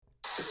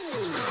Hello,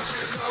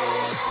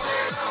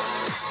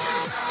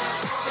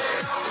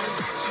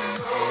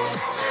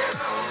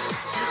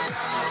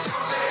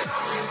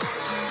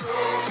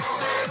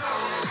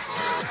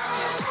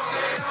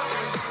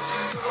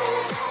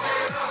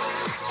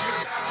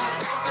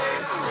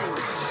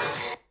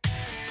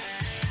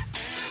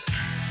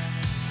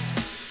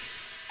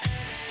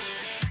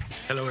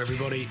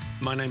 everybody.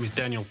 My name is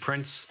Daniel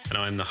Prince, and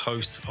I am the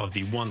host of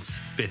the Once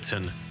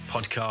Bitten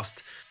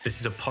podcast. This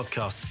is a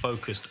podcast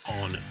focused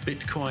on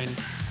Bitcoin.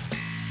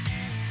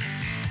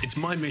 It's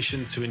my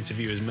mission to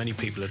interview as many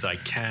people as I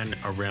can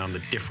around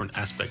the different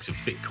aspects of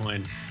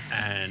Bitcoin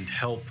and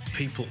help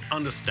people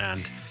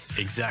understand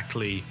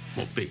exactly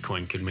what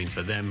Bitcoin could mean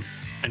for them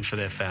and for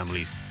their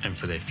families and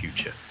for their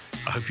future.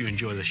 I hope you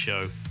enjoy the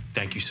show.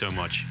 Thank you so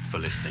much for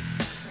listening.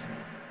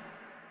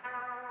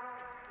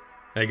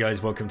 Hey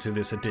guys, welcome to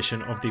this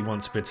edition of the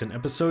Once Bitten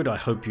episode. I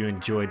hope you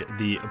enjoyed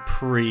the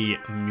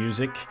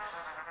pre-music.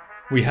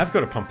 We have got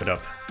to pump it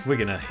up. We're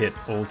going to hit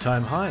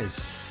all-time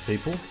highs,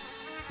 people.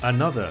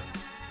 Another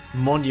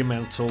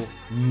monumental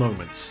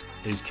moment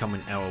is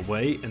coming our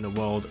way in the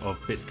world of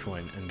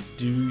Bitcoin. And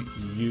do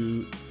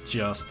you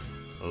just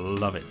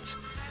love it?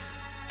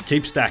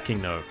 Keep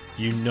stacking though.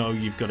 You know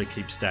you've got to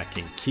keep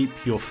stacking. Keep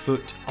your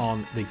foot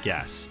on the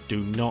gas.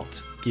 Do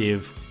not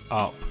give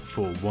up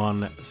for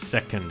 1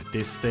 second.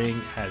 This thing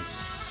has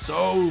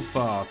so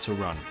far to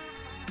run.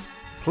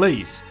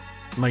 Please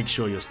make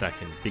sure you're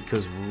stacking,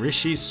 because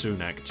Rishi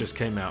Sunak just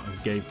came out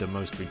and gave the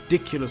most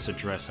ridiculous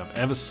address I've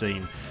ever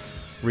seen,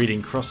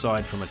 reading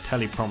cross-eyed from a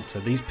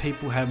teleprompter. These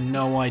people have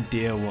no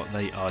idea what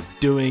they are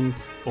doing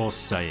or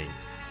saying.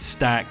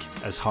 Stack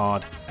as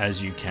hard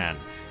as you can.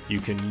 You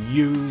can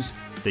use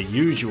the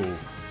usual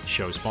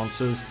show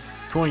sponsors,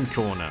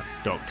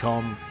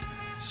 coincorner.com,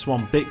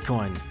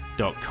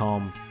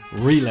 swanbitcoin.com,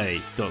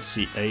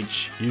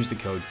 relay.ch. Use the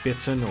code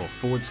BITTEN or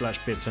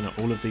 /BITTEN at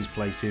all of these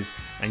places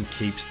and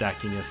keep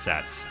stacking your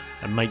sats.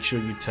 And make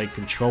sure you take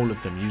control of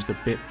them. Use the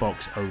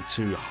Bitbox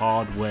O2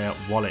 hardware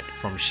wallet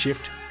from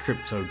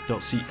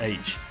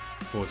shiftcrypto.ch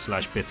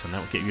 /BITTEN. That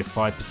will get you a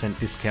 5%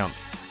 discount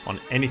on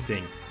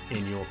anything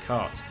in your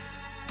cart.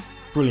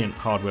 Brilliant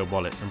hardware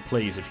wallet. And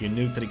please, if you're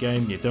new to the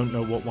game, you don't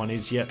know what one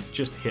is yet,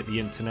 just hit the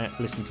internet,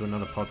 listen to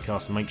another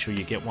podcast, and make sure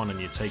you get one and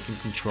you're taking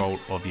control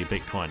of your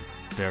Bitcoin.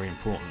 Very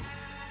important.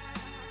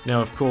 Now,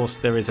 of course,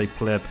 there is a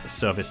pleb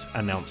service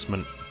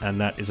announcement,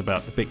 and that is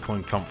about the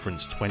Bitcoin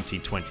Conference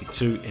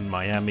 2022 in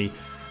Miami.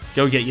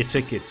 Go get your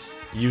tickets.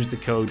 Use the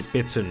code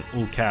BITTEN,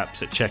 all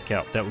caps, at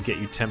checkout. That will get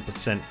you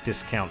 10%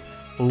 discount.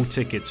 All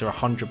tickets are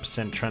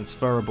 100%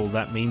 transferable.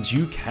 That means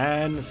you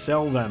can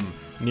sell them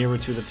nearer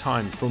to the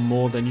time for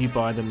more than you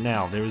buy them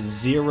now. There is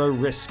zero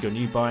risk on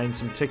you buying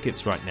some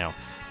tickets right now.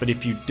 But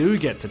if you do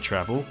get to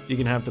travel, you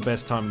can have the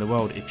best time in the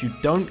world. If you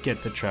don't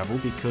get to travel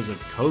because of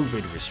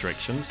COVID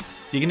restrictions,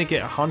 you're going to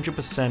get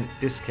 100%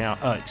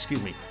 discount,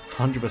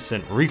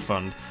 100%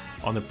 refund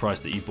on the price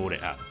that you bought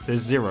it at.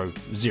 There's zero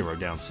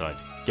downside.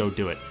 Go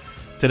do it.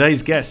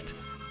 Today's guest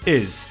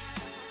is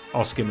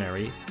Oscar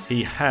Merry.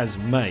 He has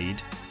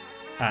made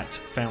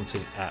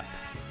 @Fountain app,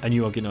 and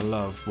you are going to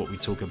love what we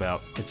talk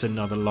about. It's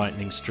another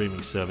Lightning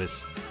streaming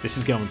service. This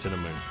is going to the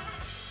moon.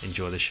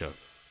 Enjoy the show.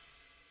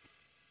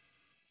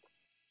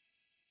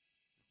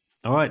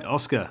 All right,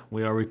 Oscar,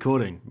 we are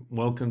recording.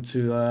 Welcome,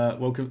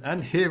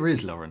 and here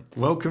is Lauren.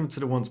 Welcome to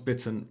the Once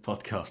Bitten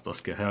podcast,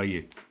 Oscar. How are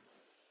you?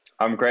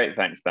 I'm great,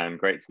 thanks, Dan.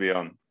 Great to be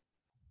on.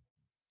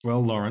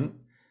 Well,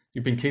 Lauren,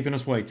 you've been keeping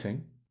us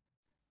waiting.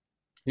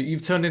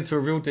 You've turned into a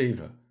real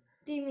diva. What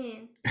do you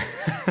mean?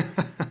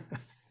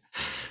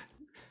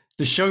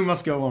 The show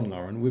must go on,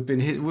 Lauren. We've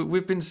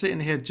been sitting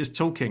here just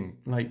talking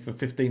like for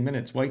 15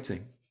 minutes,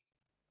 waiting.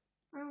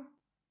 Oh.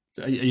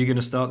 So are you going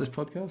to start this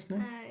podcast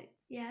now?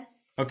 Yes.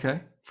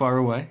 Okay, fire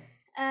away.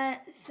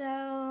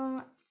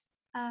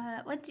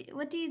 What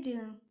do you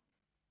do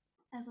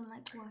as in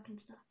like work and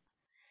stuff?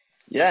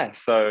 Yeah,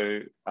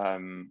 so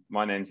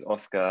my name's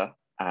Oscar,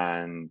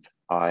 and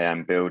I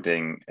am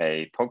building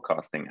a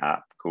podcasting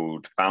app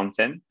called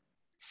Fountain.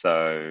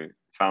 So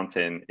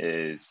Fountain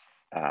is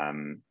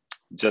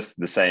just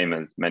the same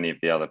as many of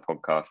the other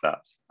podcast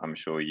apps I'm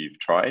sure you've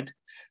tried.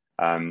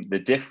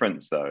 The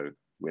difference, though,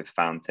 with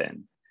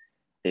Fountain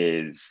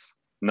is,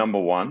 number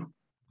one,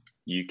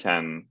 you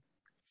can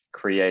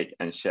create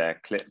and share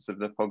clips of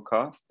the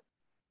podcast.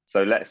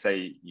 So let's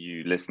say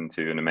you listen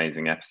to an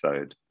amazing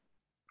episode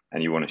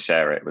and you want to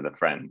share it with a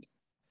friend.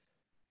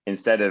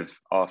 Instead of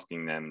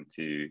asking them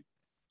to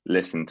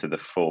listen to the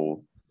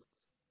full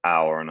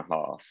hour and a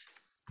half,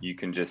 you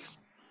can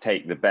just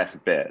take the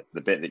best bit, the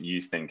bit that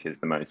you think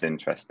is the most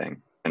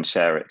interesting, and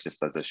share it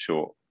just as a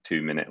short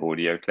 2-minute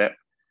audio clip.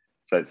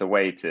 So it's a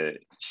way to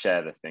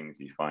share the things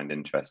you find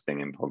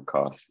interesting in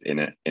podcasts in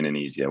an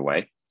easier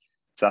way.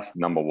 So that's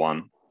number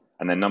one.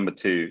 And then number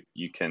two,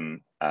 you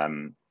can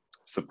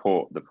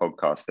support the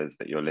podcasters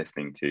that you're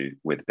listening to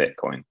with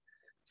Bitcoin.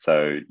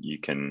 So you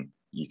can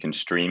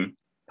stream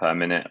per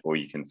minute, or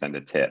you can send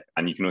a tip,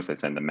 and you can also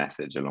send a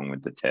message along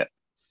with the tip.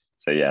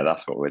 So yeah,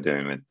 that's what we're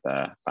doing with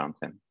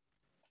Fountain.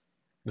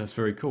 That's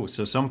very cool.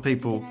 So some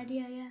people, That's a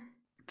good idea, yeah.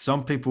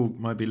 some people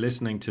might be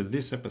listening to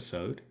this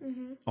episode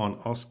Mm-hmm. on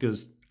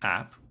Oscar's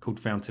app called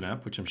Fountain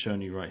App, which I'm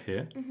showing you right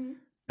here. Mm-hmm.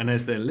 And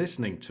as they're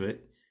listening to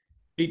it,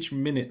 each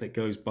minute that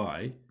goes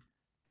by,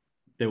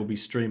 they will be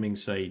streaming,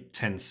 say,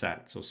 10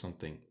 sats or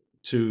something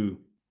to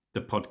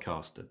the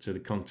podcaster, to the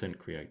content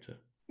creator.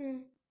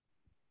 Mm.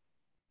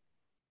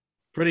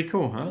 Pretty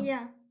cool, huh?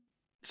 Yeah.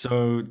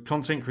 So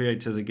content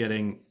creators are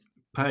getting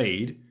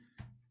paid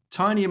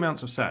tiny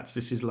amounts of sats.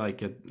 This is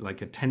like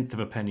a tenth of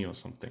a penny or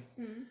something.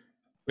 Mm.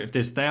 But if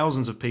there's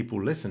thousands of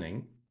people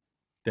listening,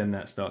 then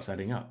that starts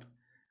adding up.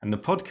 And the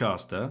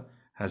podcaster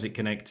has it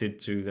connected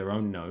to their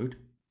own node.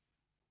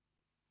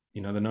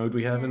 You know the node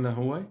we have in the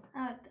hallway?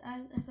 I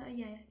thought,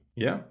 yeah.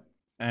 Yeah.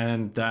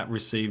 And that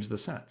receives the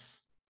sats.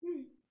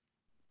 Mm.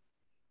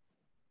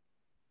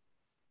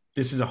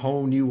 This is a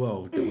whole new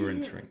world that we're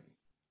entering.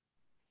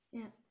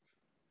 Yeah.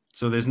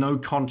 So there's no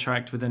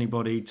contract with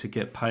anybody to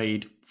get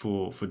paid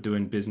for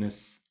doing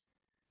business.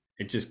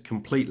 It just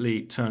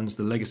completely turns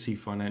the legacy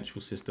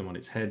financial system on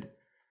its head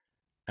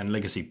and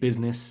legacy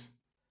business.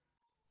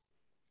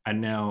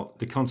 And now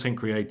the content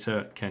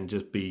creator can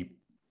just be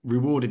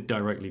rewarded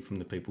directly from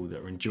the people that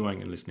are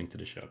enjoying and listening to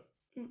the show.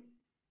 Mm.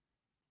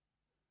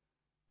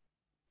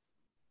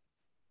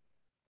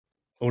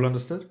 All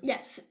understood?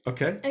 Yes.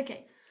 Okay.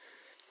 Okay.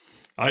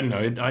 I don't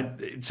know.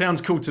 It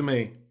sounds cool to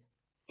me.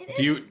 It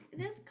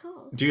is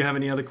cool. Do you have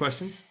any other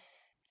questions?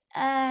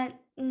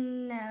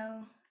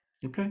 No.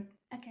 Okay.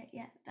 Okay,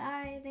 yeah.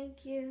 Bye.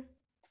 Thank you.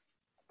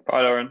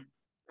 Bye, Lauren.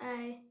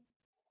 Bye.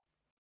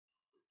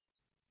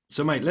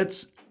 So, mate,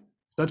 let's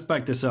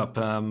back this up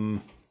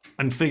and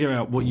figure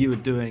out what you were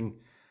doing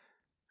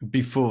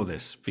before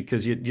this,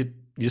 because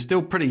you're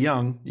still pretty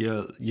young.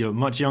 You're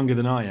much younger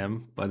than I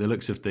am by the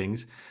looks of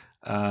things.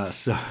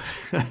 So,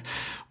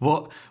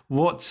 what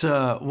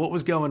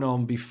was going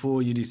on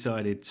before you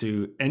decided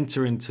to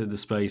enter into the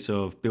space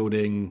of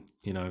building,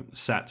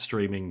 sat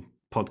streaming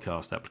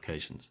podcast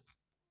applications?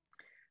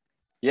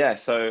 Yeah,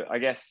 so I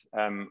guess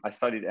I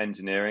studied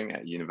engineering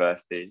at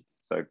university,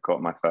 so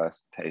got my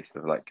first taste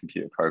of like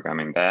computer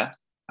programming there,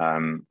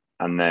 and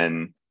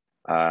then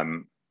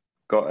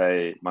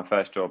my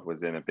first job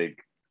was in a big,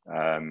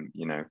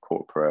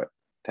 corporate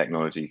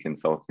technology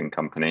consulting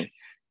company,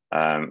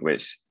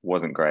 which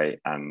wasn't great,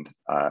 and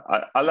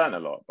I learned a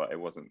lot, but it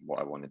wasn't what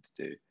I wanted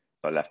to do,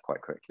 so I left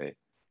quite quickly,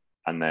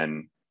 and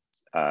then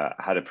I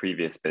had a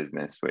previous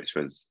business which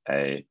was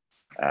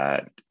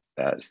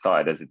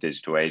started as a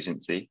digital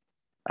agency,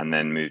 and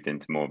then moved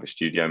into more of a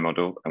studio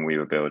model. And we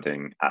were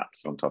building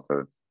apps on top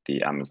of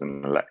the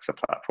Amazon Alexa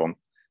platform.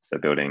 So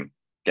building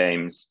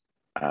games,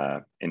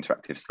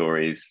 interactive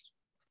stories,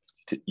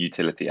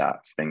 utility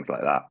apps, things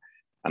like that.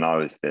 And I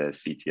was the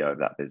CTO of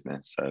that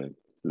business. So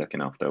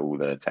looking after all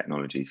the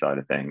technology side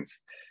of things,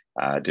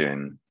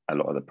 doing a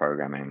lot of the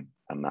programming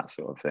and that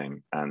sort of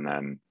thing. And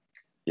then,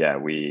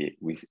 we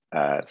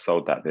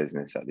sold that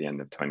business at the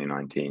end of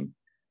 2019.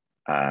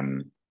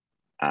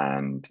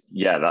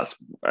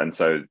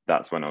 So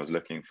that's when I was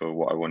looking for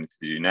what I wanted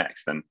to do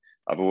next. And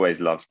I've always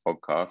loved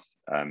podcasts.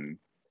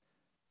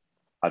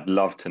 I'd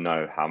love to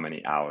know how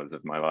many hours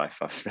of my life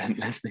I've spent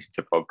listening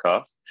to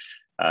podcasts.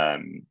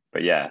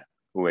 But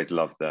always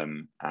loved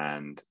them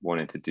and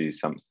wanted to do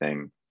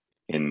something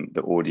in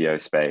the audio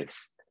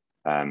space,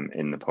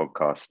 in the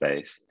podcast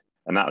space.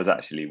 And that was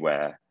actually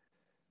where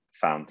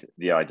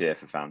the idea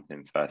for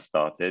Fountain first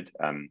started.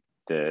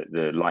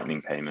 The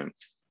Lightning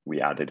payments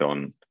we added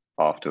on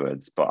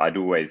afterwards, but I'd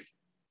always,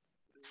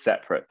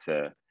 separate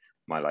to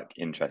my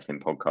interest in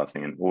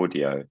podcasting and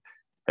audio,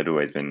 had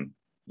always been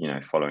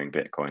following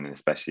Bitcoin, and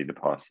especially the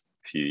past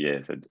few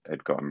years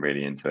had gotten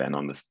really into it and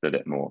understood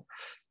it more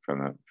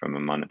from a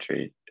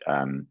monetary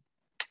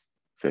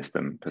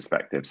system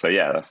perspective. So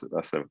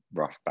that's a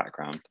rough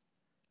background.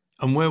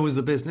 And where was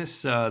the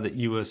business that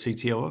you were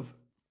CTO of?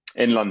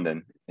 In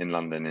London in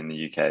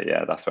the UK.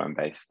 Yeah, that's where I'm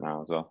based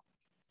now as well.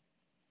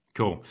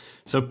 Cool.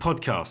 So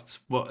podcasts,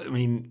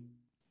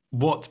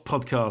 what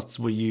podcasts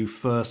were you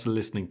first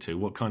listening to?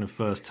 What kind of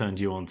first turned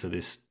you on to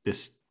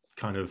this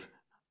kind of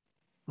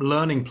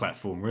learning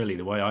platform, really,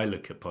 the way I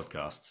look at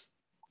podcasts?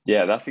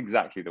 Yeah, that's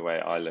exactly the way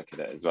I look at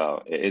it as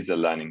well. It is a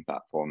learning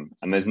platform,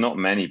 and there's not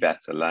many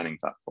better learning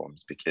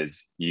platforms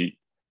because you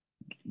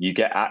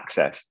get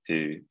access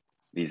to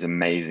these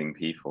amazing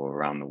people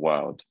around the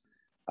world,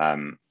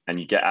 and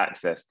you get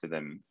access to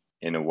them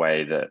in a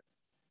way that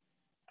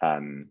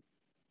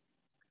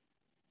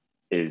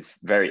is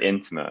very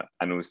intimate,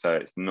 and also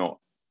it's not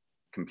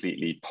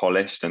completely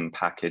polished and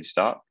packaged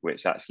up,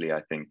 which actually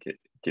I think it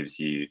gives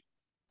you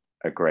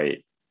a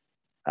great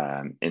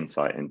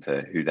insight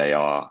into who they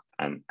are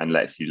and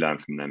lets you learn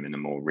from them in a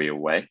more real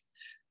way.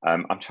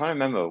 I'm trying to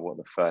remember what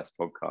the first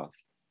podcast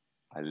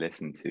I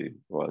listened to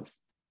was.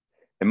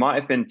 It might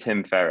have been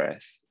Tim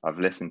Ferriss. I've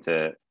listened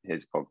to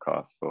his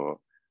podcast for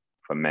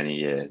many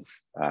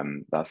years.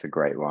 That's a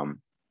great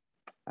one.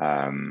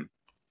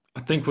 I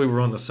think we were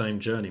on the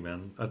same journey,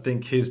 man. I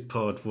think his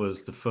pod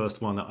was the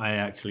first one that I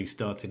actually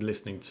started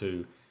listening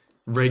to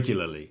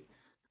regularly.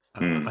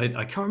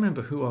 I can't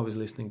remember who I was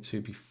listening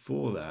to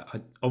before that.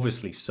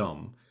 Obviously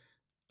some,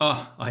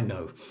 Ah, I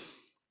know.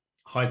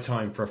 High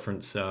time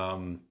preference.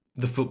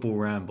 The football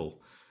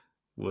ramble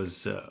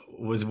was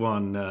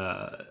one.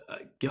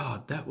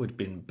 God, that would have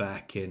been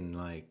back in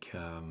like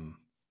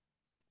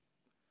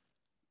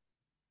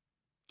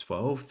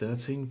 12,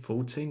 13,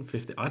 14,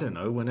 15. I don't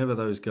know. Whenever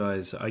those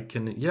guys, I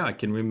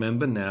can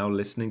remember now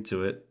listening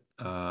to it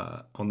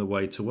on the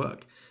way to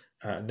work.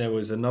 There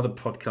was another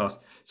podcast.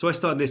 So I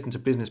started listening to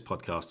business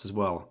podcasts as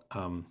well.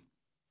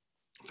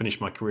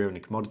 Finished my career in the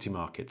commodity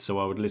market. So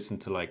I would listen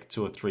to like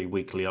 2 or 3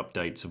 weekly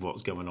updates of what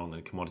was going on in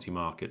the commodity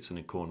markets and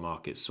in corn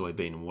markets,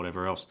 soybean and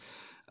whatever else.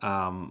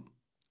 Um,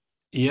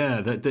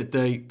 yeah,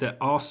 they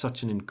are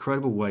such an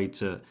incredible way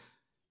to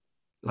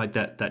like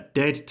that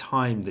dead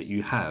time that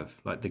you have,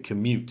 like the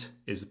commute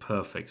is the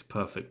perfect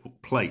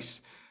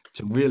place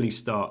to really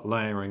start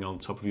layering on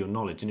top of your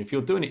knowledge. And if you're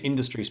doing it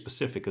industry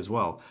specific as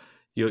well,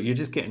 you're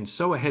just getting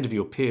so ahead of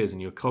your peers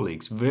and your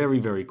colleagues very,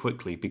 very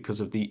quickly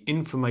because of the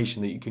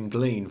information that you can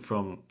glean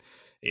from,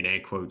 in air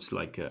quotes,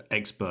 like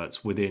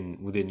experts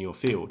within your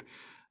field.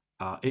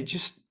 It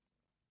just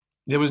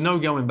there was no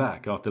going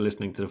back after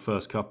listening to the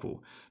first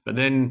couple, but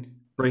then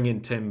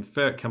bringing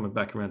coming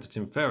back around to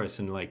Tim Ferriss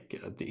and like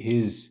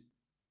his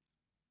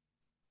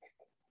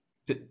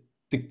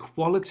the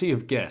quality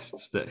of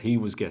guests that he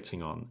was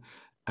getting on,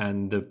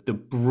 and the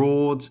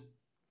broad,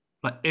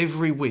 like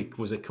every week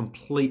was a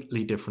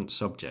completely different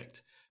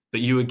subject, but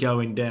you were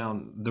going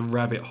down the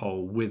rabbit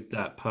hole with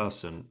that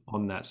person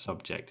on that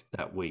subject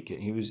that week.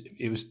 And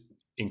it was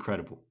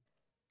incredible.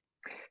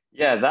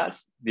 Yeah,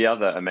 that's the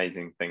other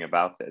amazing thing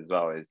about it as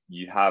well, is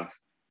you have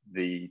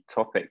the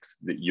topics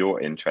that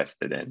you're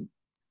interested in.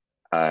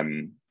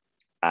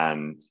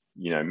 And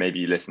maybe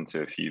you listen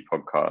to a few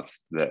podcasts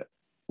that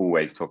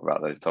always talk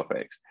about those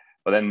topics.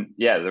 But then,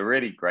 yeah, the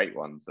really great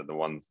ones are the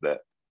ones that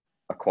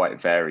are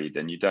quite varied,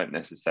 and you don't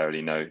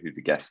necessarily know who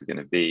the guests are going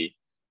to be,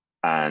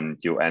 and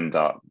you'll end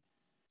up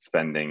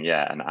spending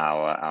an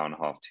hour and a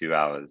half, 2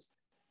 hours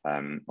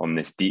on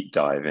this deep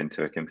dive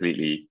into a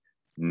completely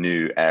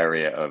new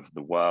area of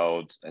the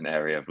world, an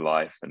area of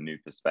life, a new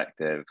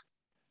perspective.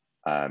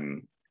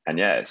 And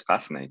yeah, it's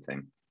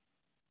fascinating.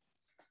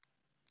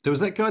 There was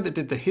that guy that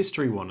did the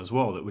history one as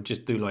well that would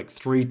just do like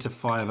 3 to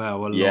 5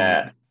 hour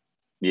long.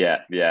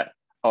 Yeah.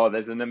 Oh,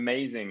 there's an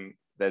amazing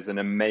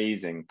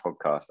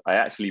podcast. I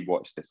actually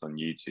watched this on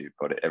YouTube,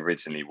 but it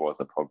originally was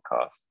a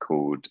podcast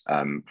called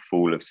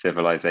Fall of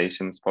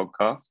Civilizations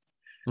podcast.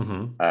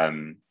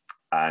 Mm-hmm.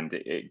 And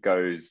it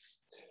goes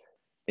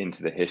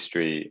into the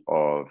history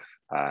of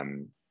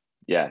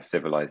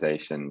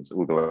civilizations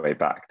all the way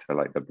back to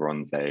like the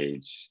Bronze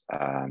Age.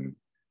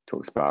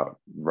 Talks about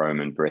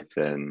Roman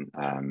Britain,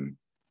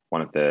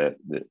 one of the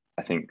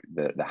I think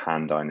the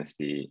Han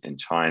Dynasty in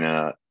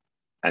China,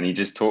 and he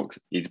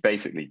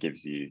basically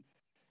gives you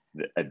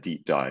a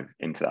deep dive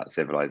into that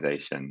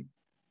civilization,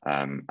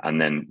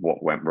 and then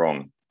what went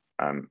wrong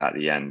at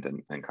the end,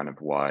 and kind of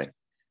why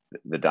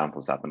the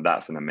downfalls happened.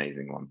 That's an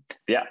amazing one.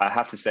 Yeah, I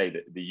have to say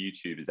that the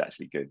YouTube is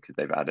actually good because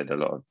they've added a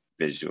lot of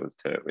visuals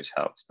to it, which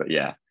helps. But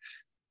yeah,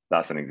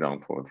 that's an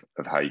example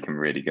of how you can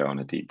really go on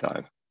a deep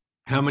dive.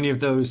 How many of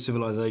those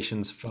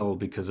civilizations fell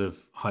because of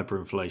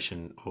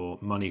hyperinflation or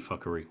money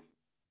fuckery?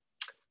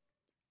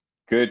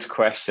 Good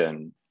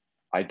question.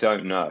 I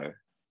don't know.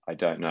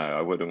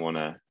 I wouldn't want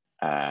to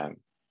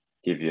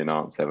give you an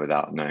answer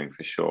without knowing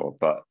for sure.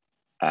 But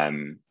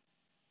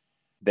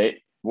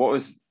what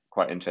was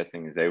quite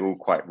interesting is they all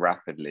quite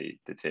rapidly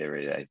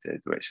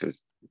deteriorated, which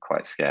was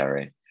quite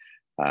scary.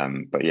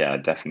 But yeah, I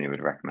definitely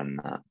would recommend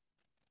that.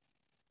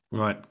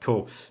 Right,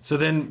 cool. So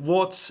then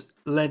what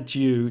led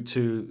you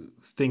to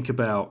think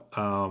about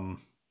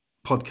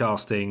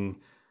podcasting,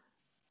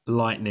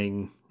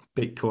 Lightning,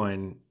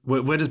 Bitcoin?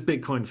 Where does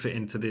Bitcoin fit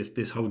into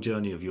this whole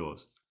journey of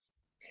yours?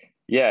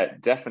 Yeah,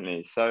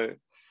 definitely. So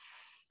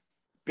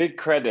big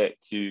credit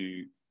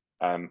to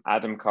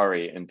Adam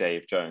Curry and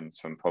Dave Jones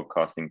from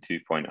Podcasting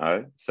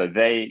 2.0. So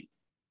they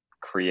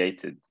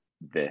created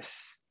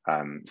this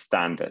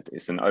standard.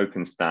 It's an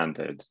open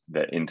standard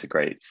that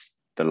integrates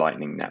the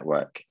Lightning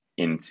Network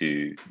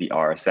into the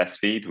RSS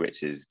feed,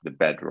 which is the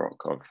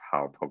bedrock of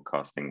how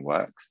podcasting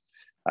works.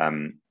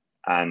 And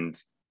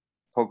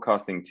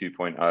Podcasting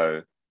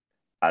 2.0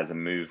 as a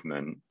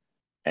movement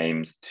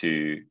aims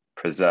to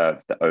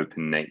preserve the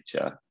open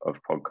nature of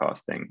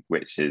podcasting,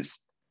 which is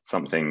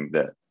something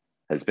that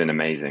has been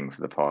amazing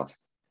for the past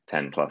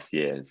 10 plus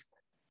years.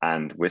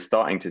 And we're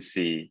starting to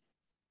see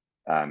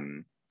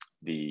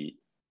the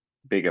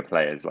bigger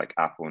players like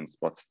Apple and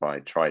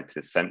Spotify try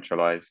to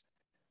centralize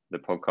the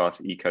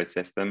podcast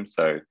ecosystem.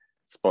 So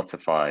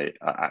Spotify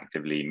are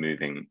actively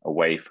moving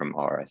away from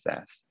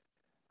RSS.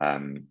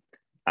 And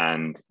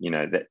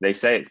they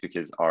say it's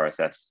because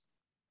RSS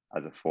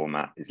as a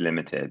format is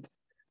limited,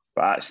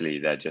 but actually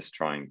they're just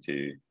trying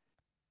to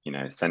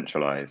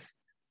centralize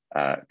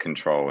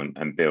control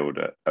and build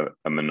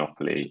a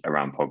monopoly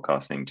around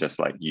podcasting, just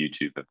like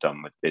YouTube have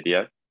done with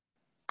video.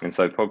 And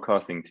so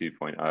Podcasting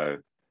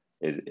 2.0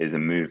 is a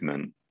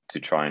movement to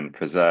try and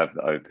preserve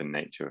the open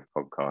nature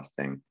of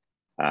podcasting.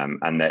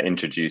 And they're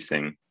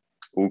introducing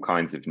all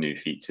kinds of new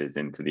features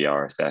into the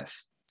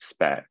RSS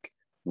spec,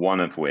 one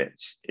of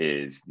which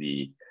is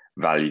the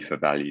value for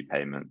value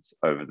payments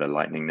over the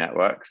Lightning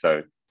Network.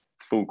 So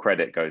full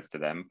credit goes to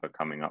them for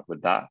coming up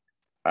with that.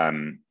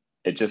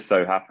 It just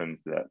so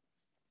happens that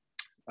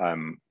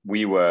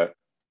we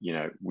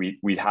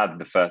had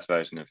the first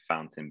version of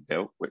Fountain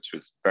built, which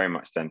was very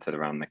much centered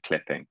around the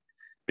clipping,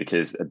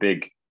 because a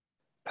big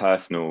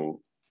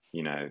personal,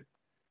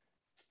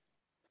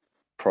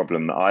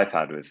 problem that I've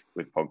had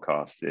with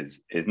podcasts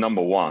is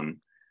number one,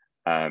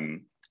 I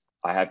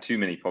have too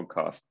many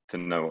podcasts to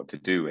know what to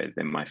do with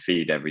in my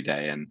feed every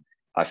day, and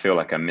I feel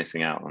like I'm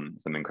missing out on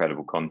some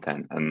incredible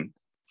content. And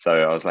so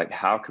I was like,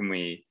 how can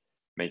we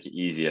make it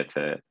easier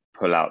to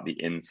pull out the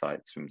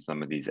insights from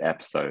some of these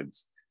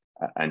episodes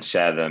and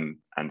share them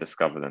and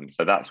discover them?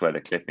 So that's where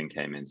the clipping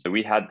came in. So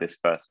we had this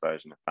first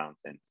version of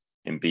Fountain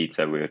in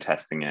beta, we were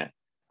testing it,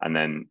 and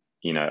then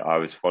I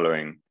was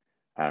following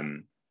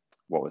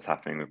what was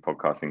happening with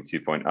podcasting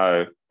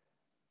 2.0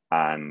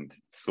 and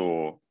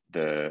saw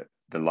the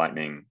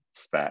Lightning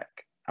spec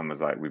and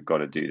was like, we've got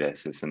to do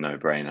this. It's a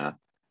no-brainer.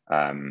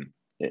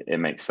 It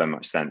makes so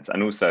much sense.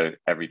 And also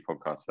every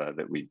podcaster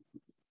that we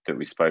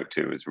spoke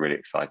to was really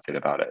excited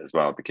about it as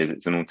well, because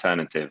it's an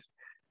alternative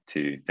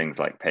to things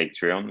like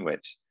Patreon,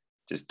 which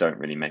just don't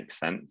really make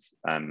sense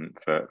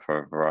for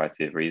a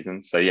variety of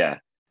reasons. So yeah,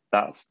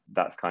 that's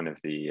kind of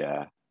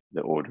the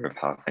order of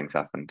how things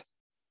happened.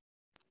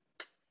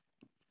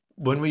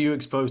 When were you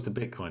exposed to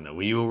Bitcoin though?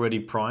 Were you already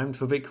primed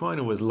for Bitcoin,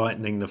 or was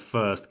Lightning the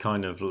first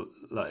kind of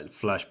like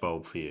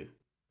flashbulb for you?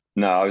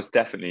 No, I was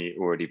definitely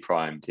already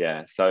primed.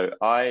 Yeah. So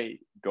I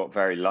got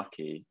very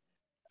lucky,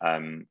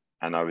 and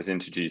I was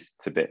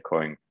introduced to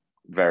Bitcoin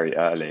very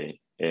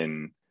early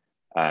in,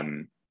 I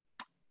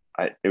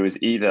think it was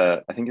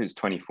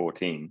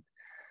 2014.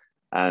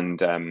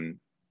 And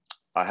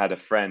I had a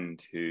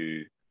friend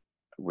who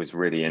was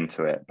really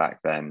into it back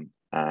then.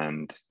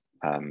 And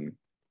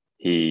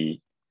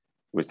he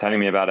was telling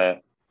me about it.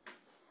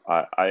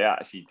 I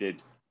actually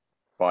did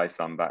buy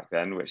some back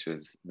then, which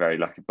was very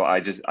lucky, but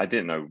I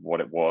didn't know what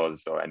it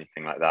was or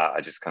anything like that.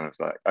 I just kind of was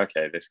like,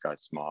 okay, this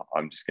guy's smart.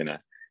 I'm just gonna,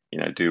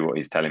 do what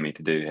he's telling me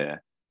to do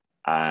here.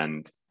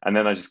 And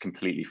then I just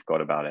completely forgot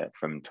about it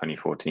from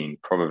 2014,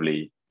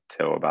 probably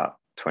till about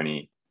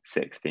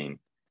 2016.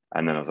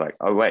 And then I was like,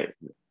 oh wait,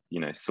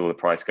 saw the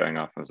price going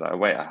up. I was like, oh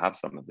wait, I have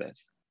some of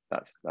this.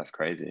 That's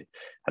crazy.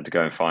 Had to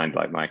go and find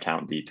like my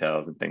account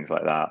details and things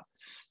like that.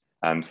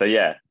 So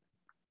yeah,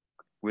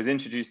 was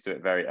introduced to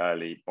it very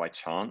early by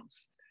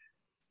chance,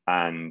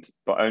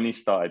 but only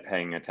started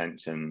paying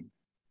attention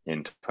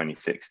in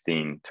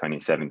 2016,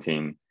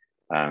 2017.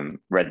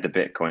 Read the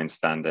Bitcoin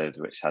Standard,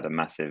 which had a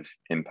massive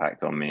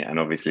impact on me, and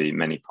obviously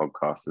many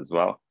podcasts as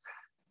well.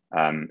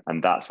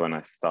 And that's when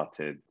I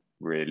started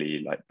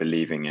really like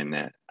believing in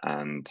it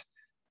and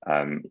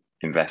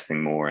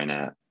investing more in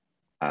it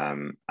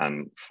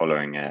and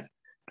following it.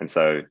 And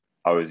so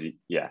I think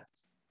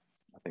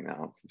that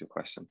answers your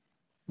question.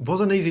 It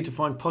wasn't easy to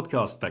find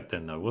podcasts back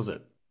then, though, was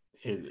it?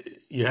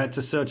 You had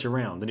to search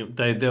around,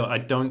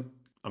 and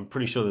I'm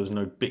pretty sure there was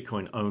no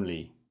Bitcoin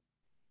only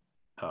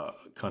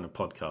kind of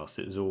podcast.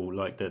 It was all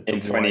like the in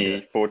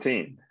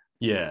 2014.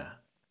 Yeah,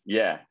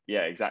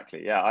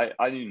 exactly. Yeah,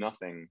 I knew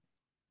nothing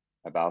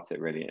about it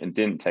really, and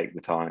didn't take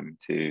the time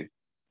to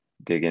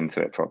dig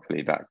into it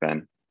properly back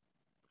then.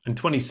 In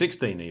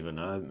 2016, even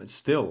it's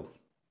still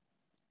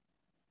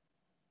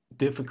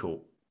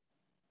difficult.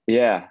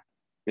 Yeah.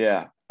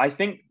 I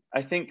think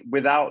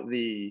without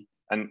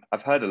and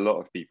I've heard a lot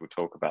of people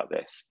talk about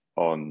this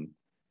on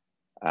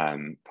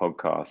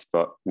podcasts,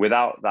 but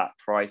without that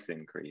price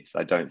increase,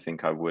 I don't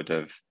think I would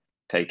have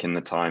taken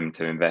the time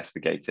to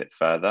investigate it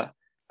further.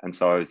 And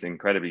so I was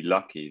incredibly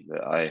lucky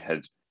that I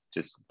had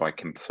just by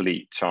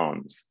complete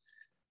chance,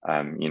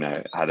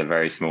 had a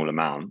very small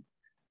amount.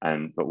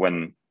 But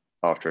when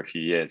after a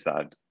few years that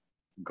had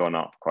gone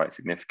up quite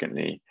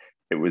significantly,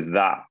 it was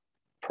that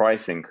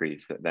price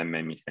increase that then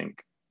made me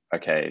think,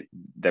 okay,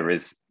 there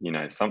is,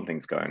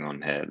 something's going on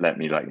here. Let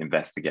me like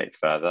investigate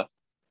further.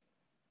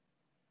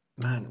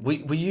 Man,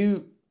 were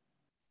you?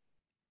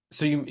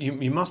 So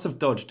you must have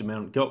dodged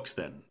Mount Gox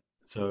then.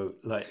 So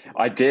like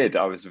I did.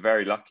 I was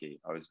very lucky.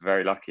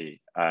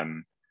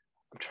 I'm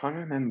trying to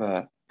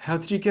remember. How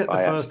did you get the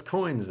first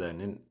coins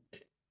then?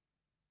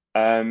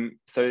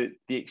 So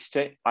the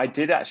exchange, I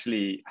did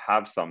actually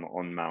have some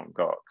on Mount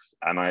Gox,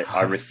 and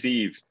I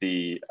received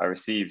the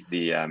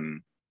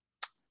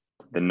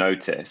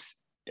notice.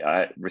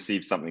 I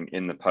received something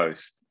in the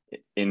post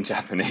in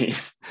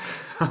Japanese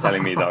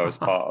telling me that I was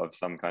part of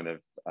some kind of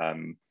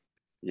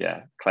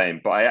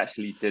claim, but I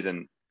actually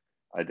didn't.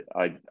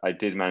 I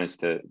did manage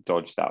to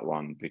dodge that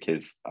one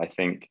because I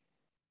think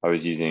I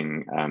was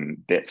using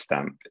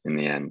Bitstamp in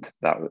the end,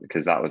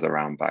 because that was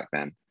around back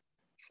then.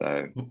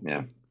 So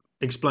yeah.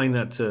 Explain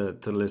that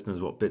to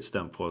listeners what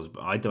Bitstamp was,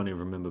 but I don't even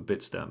remember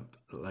Bitstamp.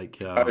 Like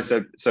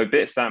so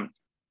Bitstamp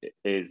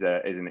is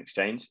an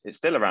exchange. It's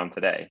still around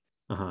today.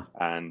 Uh-huh.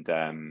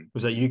 And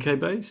was that UK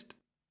based?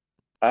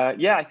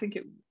 Yeah, I think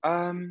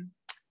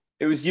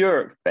it was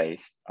Europe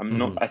based. I'm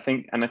not. Mhm.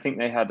 I think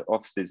they had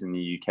offices in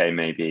the UK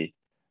maybe,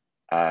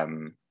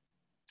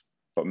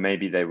 but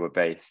maybe they were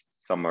based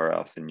somewhere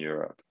else in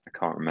Europe. I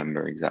can't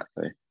remember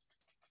exactly.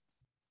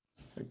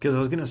 Because I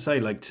was going to say,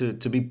 like,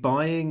 to be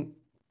buying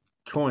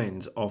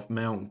coins off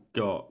Mount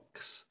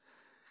Gox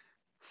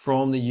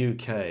from the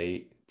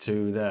UK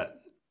to that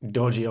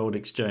dodgy old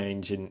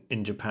exchange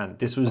in Japan,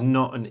 this was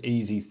not an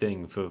easy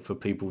thing for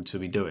people to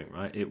be doing,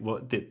 right?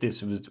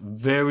 This was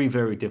very,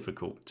 very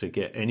difficult to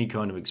get any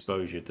kind of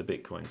exposure to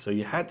Bitcoin. So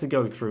you had to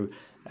go through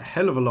a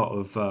hell of a lot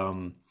of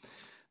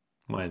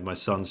my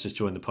son's just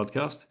joined the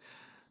podcast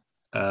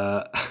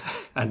uh,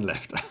 and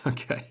left.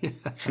 Okay.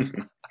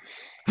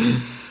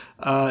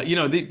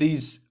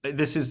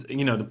 This is,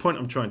 the point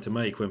I'm trying to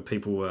make when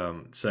people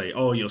say,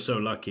 "Oh, you're so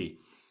lucky."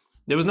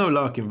 There was no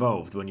luck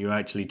involved when you're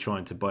actually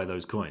trying to buy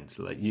those coins.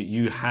 Like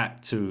you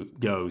had to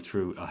go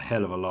through a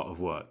hell of a lot of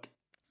work.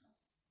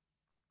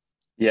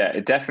 Yeah,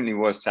 it definitely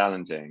was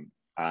challenging,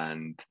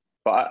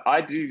 but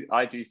I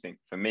do think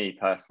for me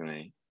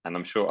personally, and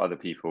I'm sure other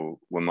people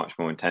were much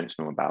more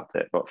intentional about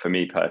it, but for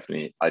me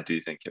personally, I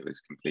do think it was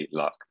complete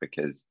luck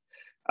because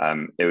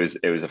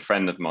it was a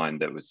friend of mine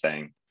that was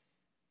saying,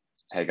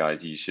 "Hey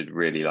guys, you should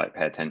really like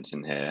pay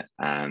attention here,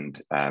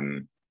 and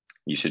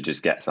you should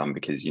just get some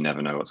because you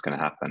never know what's going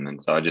to happen."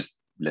 And so I just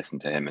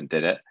listened to him and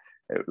did it.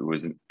 It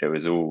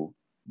was all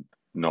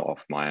not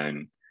off my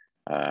own.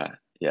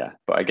 Yeah,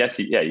 but I guess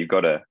you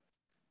got to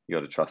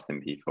trust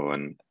in people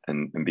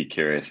and be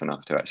curious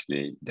enough to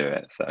actually do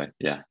it. So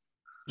yeah.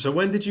 So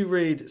when did you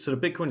read? So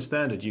the Bitcoin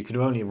Standard, you could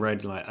have only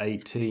read like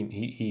 18.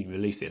 He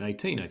released it in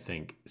 18, I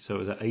think. So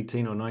was it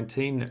 18 or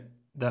 19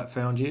 that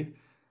found you?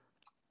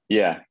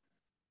 Yeah,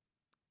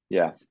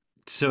 yeah.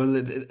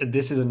 So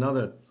this is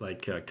another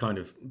like kind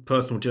of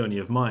personal journey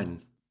of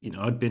mine.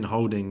 I'd been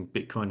holding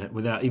Bitcoin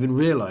without even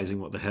realizing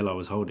what the hell I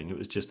was holding. It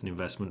was just an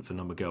investment for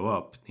number go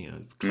up.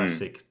 Mm,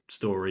 Classic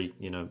story.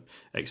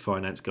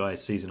 Ex-finance guy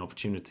sees an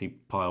opportunity,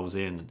 piles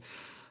in. And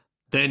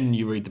then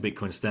you read the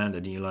Bitcoin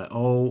Standard, and you're like,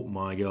 oh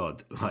my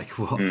god, like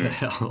what the mm.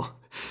 hell?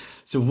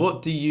 So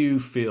what do you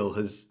feel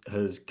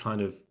has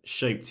kind of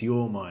shaped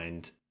your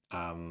mind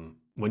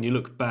when you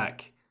look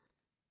back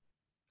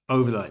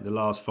over like the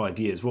last 5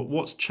 years?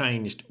 What's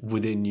changed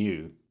within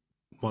you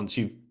once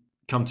you've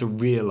come to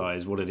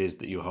realize what it is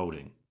that you're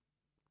holding?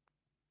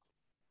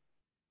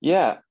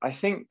 Yeah, I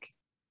think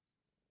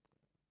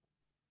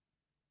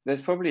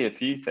there's probably a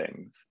few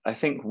things. I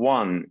think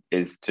one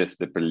is just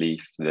the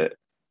belief that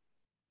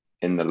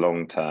in the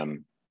long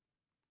term,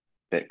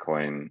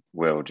 Bitcoin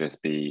will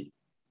just be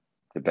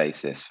the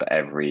basis for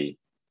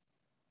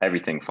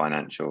everything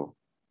financial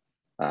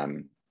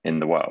in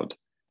the world.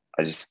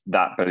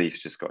 That belief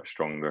just got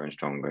stronger and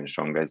stronger and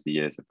stronger as the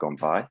years have gone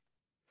by.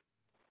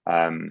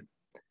 Um,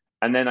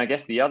 and then I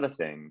guess the other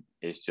thing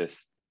is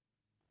just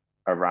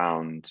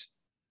around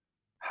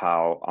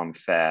how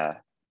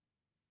unfair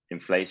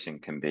inflation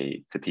can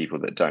be to people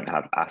that don't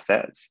have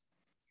assets.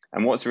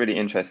 And what's really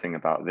interesting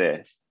about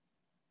this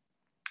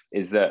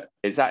is that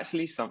it's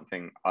actually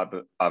something I've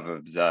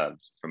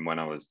observed from when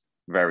I was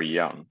very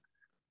young,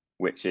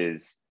 which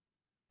is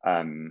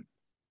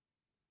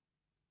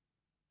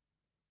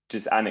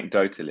just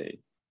anecdotally,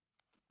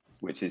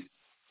 which is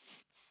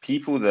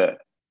people that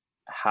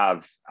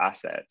have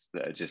assets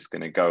that are just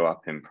going to go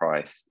up in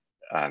price,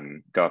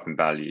 go up in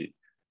value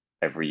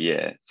every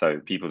year.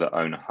 So people that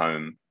own a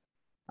home,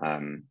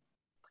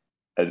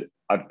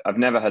 I've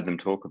never heard them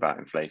talk about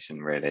inflation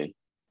really.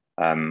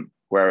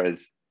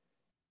 Whereas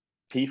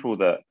people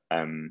that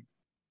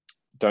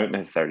don't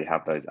necessarily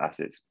have those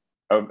assets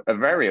are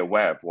very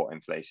aware of what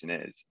inflation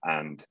is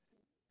and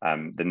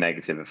the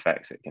negative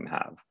effects it can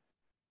have.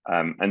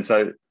 And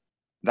so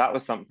that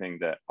was something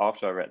that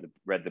after I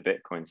read the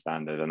Bitcoin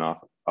Standard and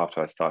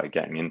after I started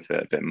getting into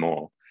it a bit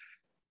more,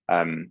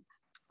 I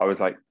was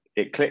like,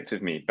 it clicked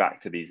with me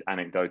back to these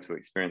anecdotal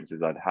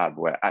experiences I'd had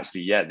where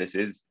actually, yeah, this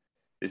is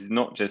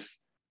not just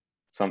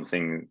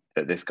something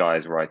that this guy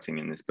is writing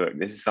in this book.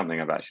 This is something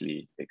I've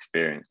actually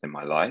experienced in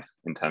my life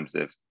in terms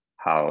of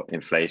how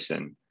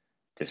inflation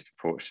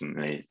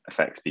disproportionately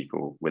affects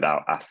people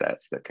without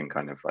assets that can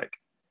kind of like,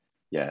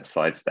 yeah,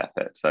 sidestep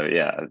it. So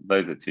yeah,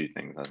 those are two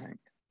things I think.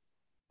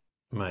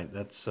 Mate,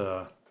 that's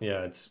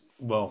yeah, it's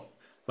well,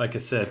 like I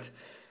said,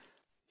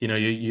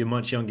 you're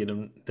much younger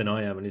than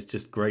I am, and it's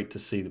just great to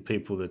see the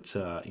people that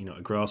are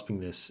grasping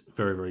this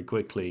very, very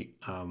quickly,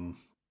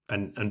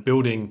 and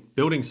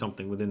building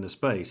something within the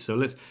space.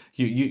 So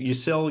you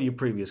sell your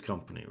previous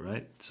company,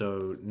 right?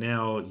 So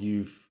now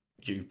you've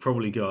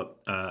probably got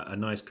a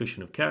nice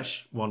cushion of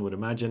cash, one would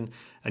imagine,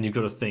 and you've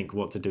got to think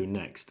what to do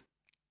next.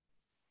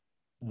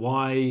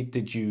 Why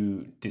did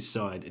you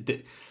decide?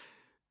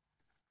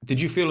 Did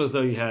you feel as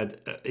though you had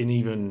an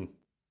even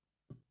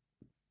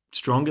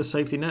stronger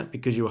safety net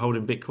because you were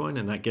holding Bitcoin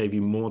and that gave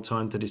you more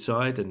time to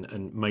decide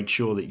and make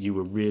sure that you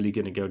were really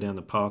going to go down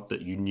the path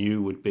that you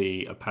knew would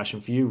be a passion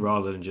for you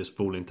rather than just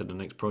fall into the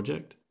next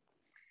project?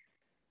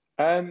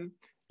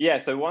 Yeah,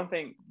 so one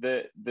thing,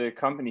 the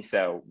company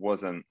sale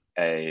wasn't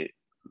a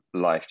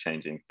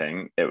life-changing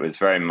thing. It was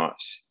very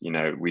much,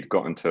 we'd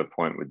gotten to a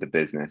point with the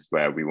business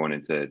where we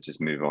wanted to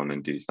just move on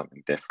and do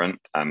something different.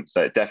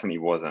 So it definitely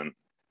wasn't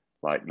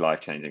like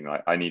life-changing.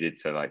 Like I needed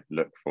to like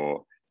look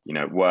for,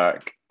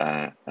 work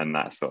and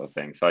that sort of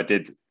thing. So I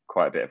did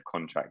quite a bit of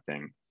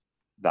contracting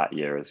that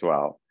year as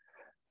well.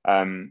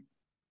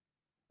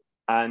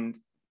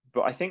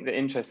 But I think the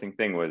interesting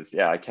thing was,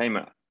 I came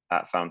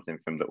at Fountain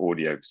from the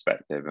audio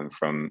perspective and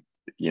from,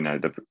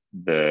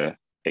 the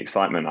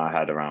excitement I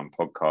had around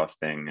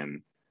podcasting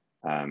and,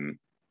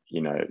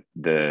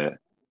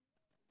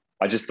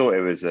 I just thought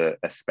it was a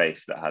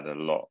space that had a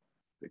lot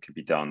that could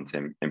be done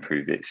to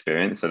improve the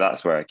experience. So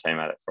that's where I came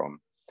at it from.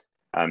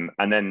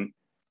 And then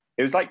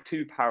it was like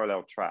two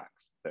parallel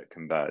tracks that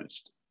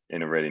converged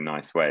in a really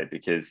nice way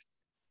because,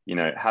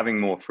 having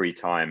more free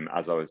time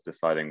as I was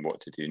deciding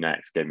what to do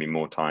next gave me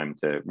more time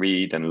to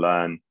read and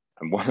learn.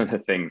 And one of the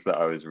things that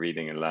I was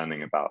reading and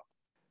learning about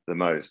the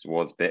most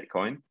was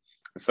Bitcoin.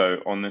 So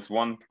on this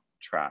one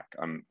track,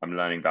 I'm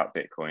learning about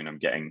Bitcoin. I'm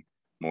getting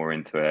more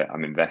into it.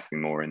 I'm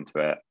investing more into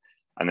it.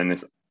 And then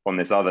on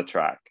this other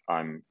track,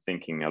 I'm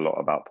thinking a lot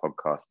about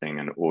podcasting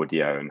and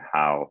audio and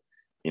how,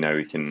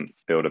 we can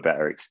build a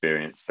better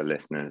experience for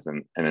listeners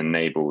and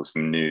enable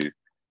some new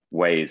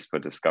ways for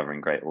discovering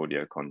great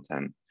audio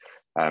content.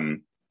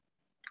 And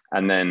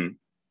then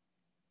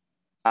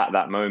at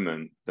that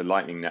moment, the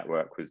Lightning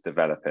Network was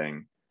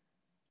developing.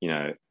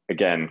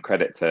 Again,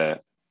 credit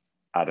to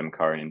Adam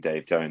Curry and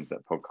Dave Jones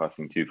at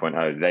Podcasting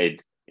 2.0.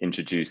 They'd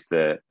introduced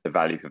the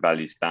value for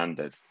value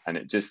standard, and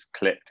it just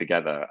clicked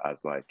together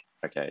as like,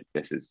 okay,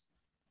 this is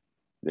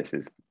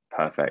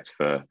perfect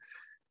for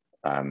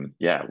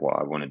what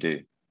I want to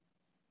do.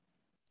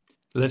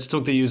 Let's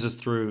talk the users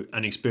through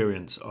an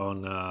experience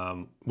on,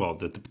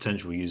 the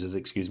potential users,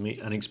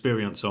 an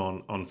experience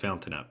on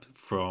Fountain app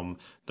from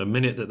the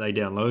minute that they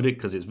download it,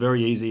 because it's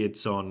very easy.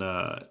 It's on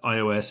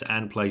iOS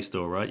and Play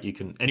Store, right?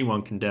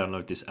 Anyone can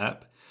download this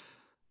app.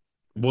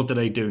 What do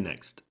they do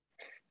next?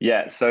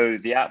 Yeah, so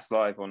the app's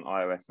live on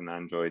iOS and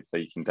Android, so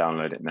you can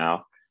download it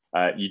now.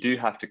 You do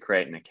have to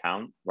create an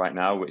account right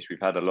now, which we've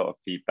had a lot of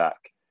feedback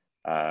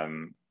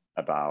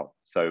about.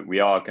 So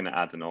we are going to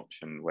add an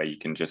option where you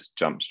can just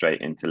jump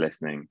straight into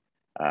listening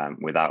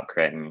without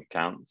creating an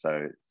account.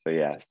 So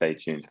stay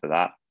tuned for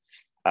that.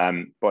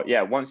 But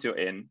once you're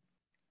in,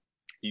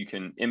 you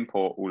can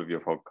import all of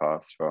your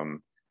podcasts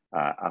from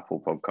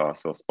Apple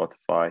Podcasts or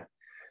Spotify.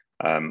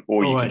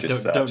 Or you can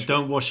just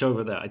don't wash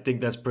over that. I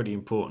think that's pretty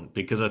important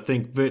because I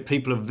think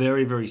people are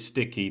very, very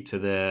sticky to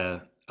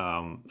their.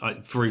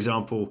 For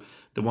example,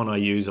 the one I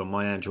use on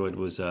my Android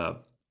was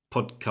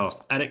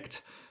Podcast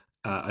Addict.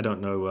 I don't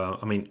know.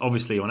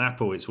 Obviously on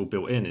Apple it's all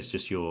built in. It's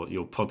just your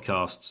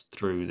podcasts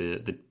through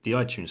the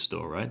iTunes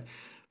store, right?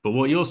 But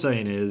what you're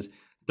saying is,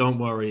 don't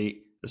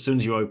worry. As soon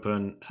as you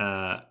open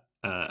a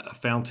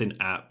Fountain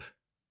app,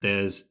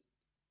 there's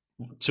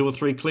 2 or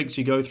 3 clicks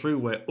you go through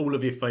where all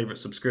of your favorite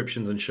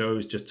subscriptions and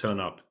shows just turn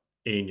up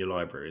in your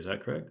library. Is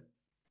that correct?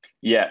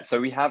 Yeah. So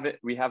we have it.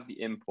 We have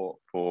the import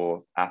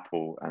for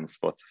Apple and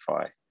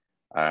Spotify.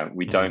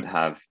 We don't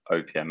have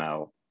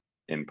OPML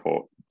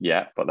import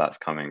yet, but that's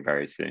coming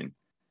very soon.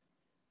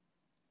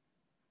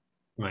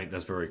 Mate,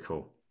 that's very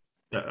cool.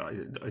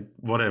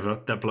 Whatever,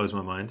 that blows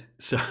my mind.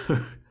 So,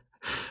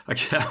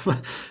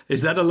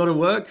 is that a lot of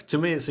work? To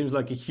me, it seems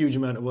like a huge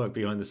amount of work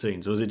behind the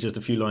scenes. Or is it just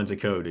a few lines of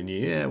code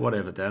and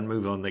whatever, Dan,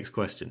 move on, next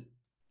question.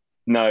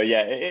 No,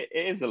 it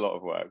is a lot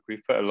of work.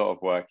 We've put a lot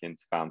of work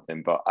into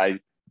Fountain, but I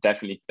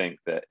definitely think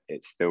that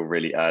it's still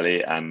really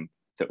early. And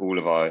to all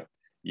of our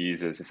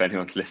users, if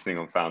anyone's listening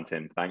on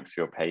Fountain, thanks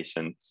for your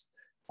patience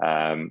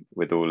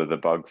with all of the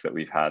bugs that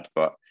we've had.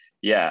 But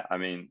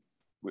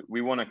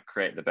we want to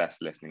create the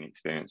best listening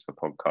experience for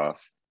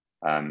podcasts.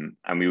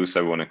 And we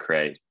also want to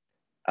create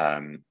a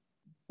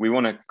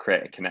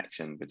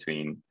connection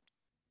between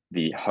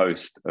the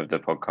host of the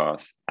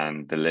podcast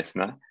and the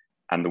listener.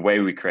 And the way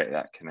we create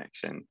that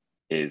connection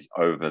is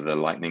over the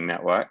Lightning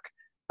Network,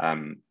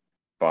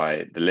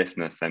 by the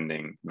listener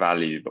sending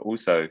value, but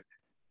also,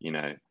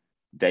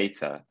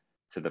 data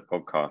to the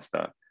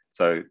podcaster.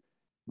 So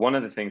one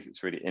of the things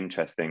that's really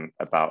interesting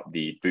about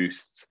the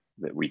boosts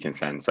that we can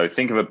send. So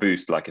think of a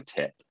boost like a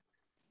tip.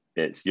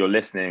 It's you're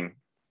listening,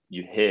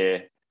 you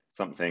hear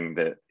something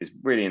that is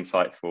really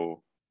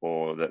insightful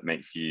or that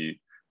makes you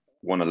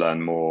want to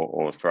learn more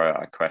or throw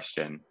out a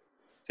question.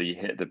 So you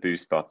hit the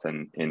boost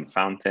button in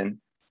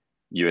Fountain,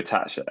 you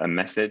attach a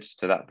message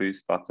to that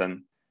boost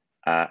button,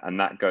 and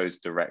that goes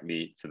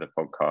directly to the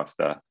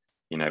podcaster,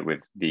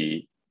 with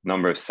the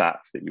number of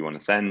sats that you want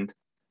to send,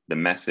 the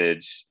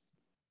message,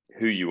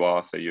 who you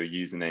are, so your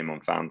username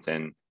on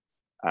Fountain,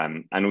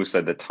 and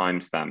also the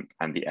timestamp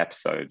and the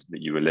episode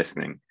that you were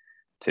listening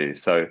to.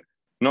 So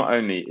not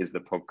only is the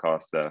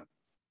podcaster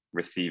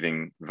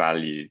receiving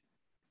value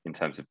in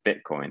terms of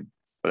Bitcoin,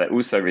 but they're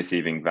also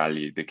receiving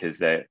value because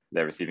they're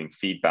receiving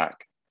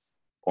feedback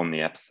on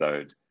the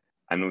episode.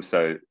 And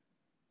also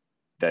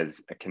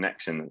there's a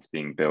connection that's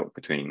being built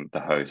between the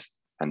host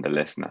and the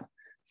listener.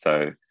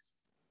 So,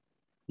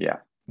 yeah.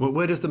 Well,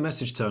 where does the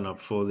message turn up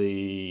for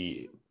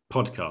the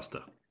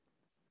podcaster?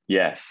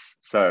 Yes.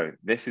 So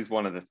this is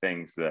one of the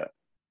things that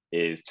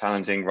is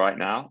challenging right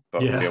now,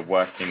 but we are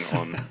working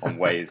on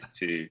ways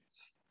to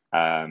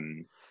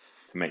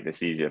make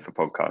this easier for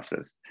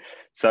podcasters.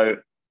 So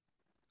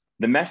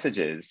the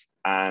messages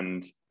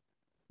and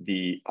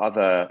the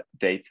other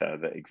data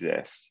that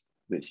exists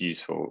that's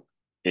useful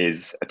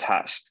is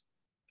attached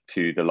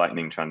to the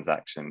Lightning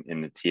transaction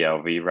in the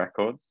TLV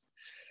records.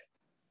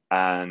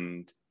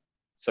 And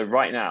so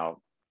right now,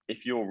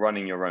 if you're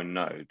running your own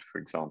node, for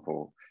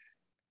example,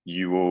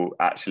 you will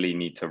actually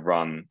need to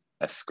run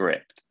a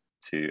script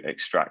to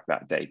extract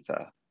that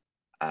data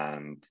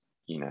and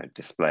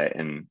display it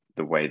in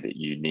the way that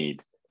you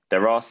need.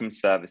 There are some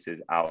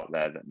services out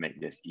there that make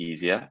this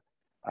easier.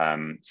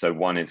 So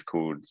one is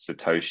called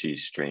Satoshi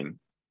Stream,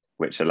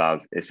 which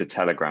it's a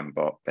Telegram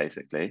bot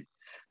basically,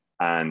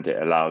 and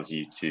it allows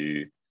you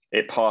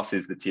it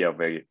passes the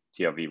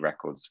TLV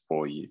records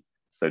for you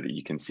so that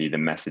you can see the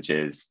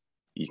messages,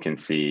 you can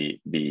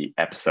see the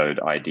episode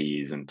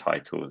IDs and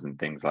titles and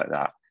things like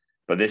that.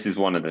 But this is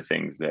one of the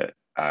things that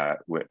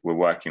we're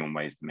working on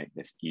ways to make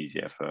this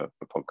easier for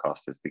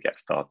podcasters to get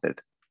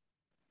started.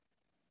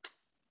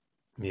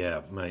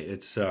 Yeah, mate,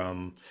 it's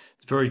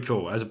very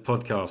cool. As a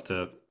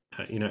podcaster,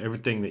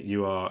 everything that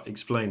you are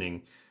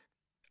explaining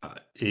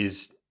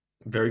is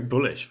very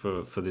bullish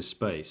for this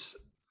space,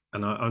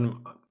 and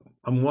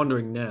I'm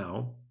wondering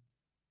now,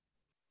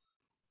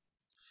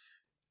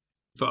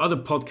 for other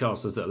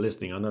podcasters that are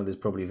listening, I know there's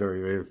probably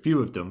very, very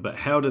few of them, but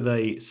how do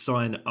they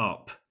sign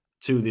up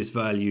to this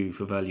Value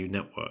for Value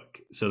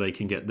network so they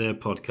can get their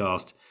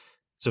podcast?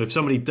 So if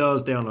somebody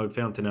does download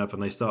Fountain app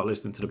and they start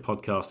listening to the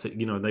podcast,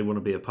 they want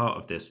to be a part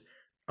of this.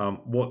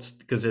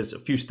 Because there's a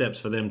few steps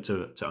for them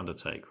to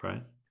undertake,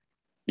 right?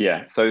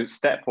 Yeah. So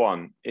step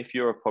one, if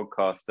you're a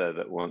podcaster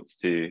that wants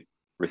to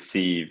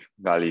receive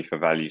Value for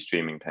Value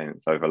streaming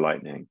payments over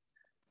Lightning,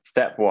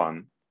 step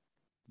one,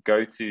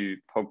 go to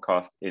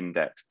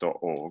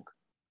podcastindex.org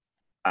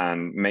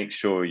and make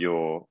sure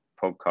your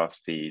podcast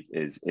feed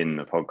is in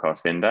the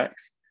podcast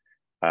index.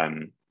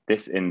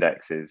 This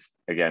index is,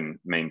 again,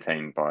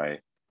 maintained by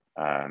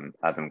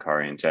Adam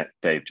Curry and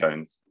Dave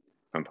Jones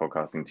from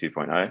Podcasting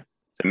 2.0.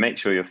 So make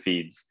sure your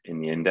feed's in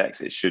the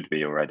index. It should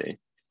be already.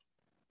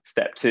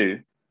 Step two,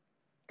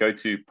 go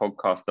to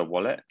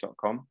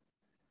podcasterwallet.com.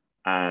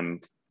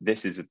 And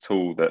this is a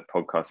tool that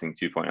Podcasting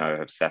 2.0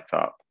 have set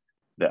up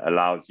that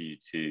allows you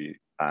to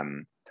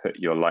put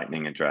your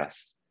Lightning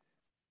address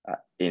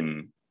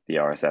in the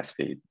RSS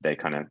feed. They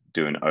kind of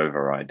do an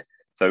override.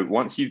 So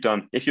once you've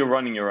done, if you're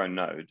running your own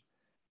node,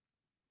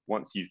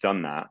 once you've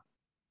done that,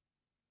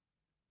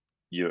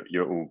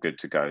 you're all good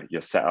to go.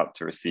 You're set up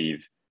to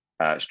receive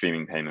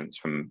streaming payments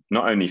from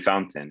not only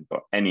Fountain,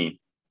 but any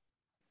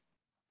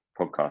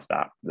podcast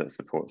app that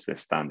supports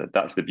this standard.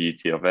 That's the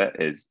beauty of it,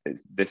 is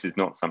this is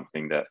not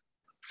something that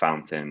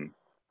Fountain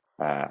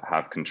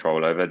have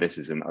control over. This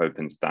is an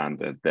open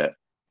standard that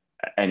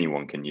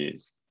anyone can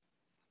use.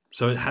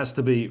 So it has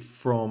to be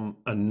from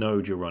a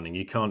node you're running.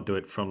 You can't do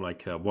it from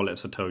like a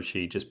wallet of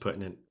Satoshi, just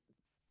putting it,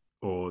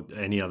 or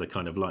any other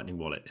kind of Lightning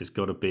wallet. It's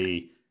got to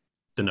be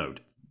the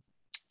node.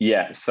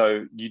 Yeah,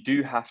 so you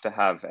do have to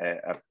have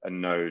a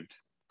node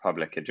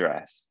public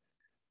address.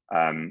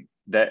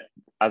 That,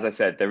 as I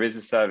said, there is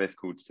a service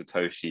called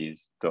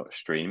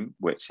satoshis.stream,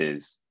 which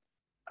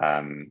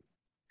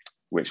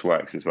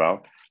works as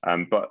well.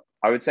 But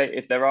I would say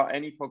if there are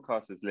any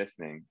podcasters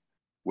listening,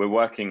 we're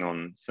working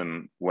on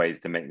some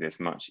ways to make this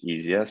much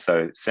easier.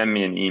 So send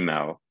me an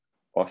email,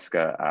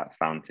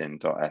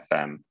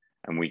 oscar@fountain.fm,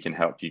 and we can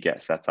help you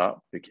get set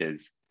up,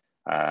 because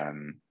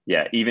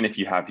even if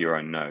you have your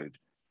own node,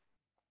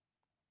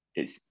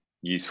 it's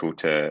useful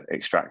to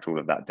extract all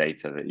of that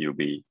data that you'll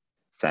be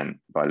sent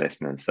by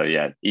listeners. So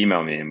yeah,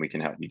 email me and we can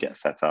help you get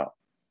set up.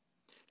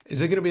 Is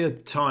there going to be a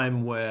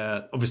time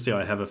where, obviously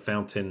I have a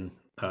Fountain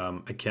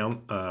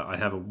account, I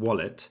have a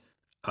wallet,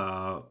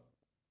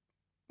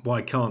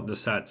 why can't the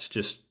sats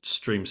just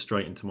stream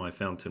straight into my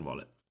Fountain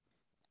wallet?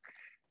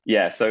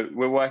 Yeah, so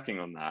we're working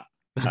on that.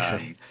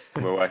 Okay.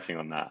 We're working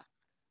on that.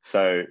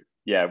 So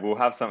yeah, we'll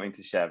have something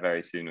to share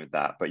very soon with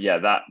that. But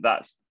yeah,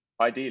 that's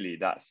ideally,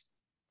 that's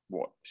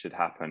what should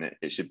happen.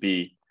 It should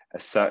be a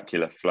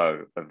circular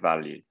flow of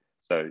value.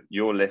 So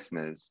your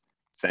listeners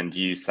send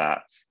you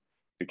sats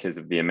because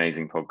of the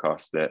amazing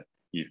podcast that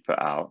you've put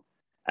out,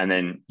 and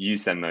then you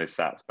send those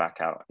sats back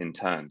out in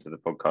turn to the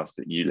podcast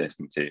that you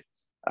listen to.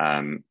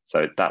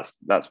 So that's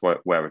where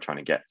we're trying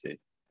to get to.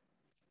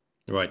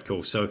 Right,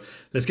 cool. So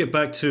let's get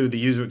back to the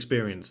user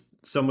experience.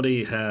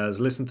 Somebody has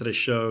listened to the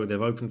show,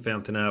 they've opened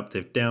Fountain app,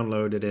 they've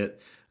downloaded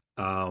it,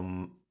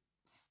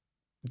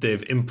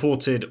 they've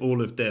imported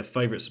all of their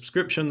favorite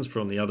subscriptions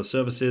from the other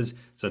services,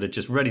 so they're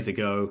just ready to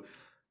go.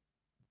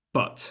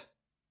 But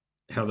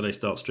how do they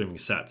start streaming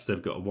sats?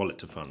 They've got a wallet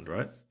to fund,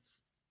 right?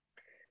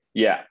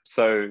 Yeah,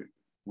 so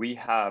we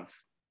have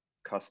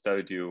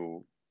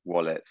custodial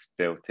wallets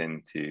built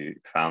into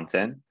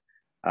Fountain.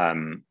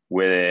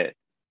 We're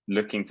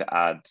looking to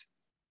add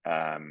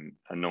a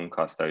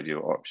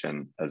non-custodial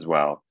option as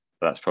well,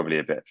 That's probably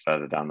a bit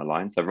further down the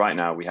line. So right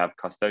now we have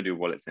custodial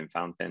wallets in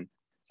Fountain.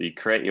 So you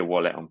create your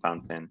wallet on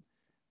Fountain,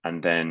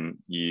 and then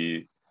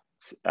you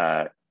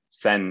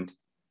send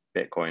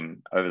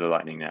Bitcoin over the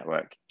Lightning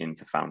Network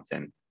into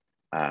Fountain.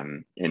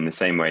 In the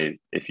same way,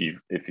 if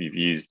you've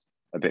used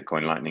a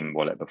Bitcoin Lightning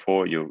wallet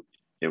before,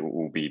 it will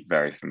all be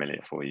very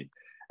familiar for you.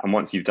 And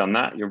once you've done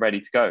that, you're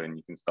ready to go, and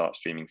you can start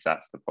streaming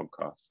sats to the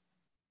podcast.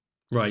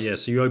 Right, yeah.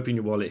 So you open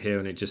your wallet here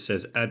and it just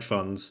says add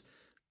funds,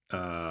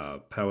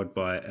 powered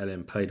by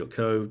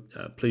lmpay.co.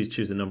 Please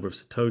choose the number of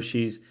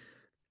Satoshis.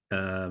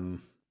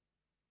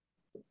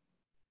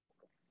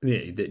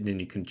 Yeah, then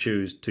you can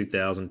choose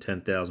 2,000,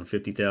 10,000,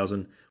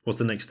 50,000. What's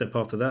the next step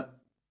after that?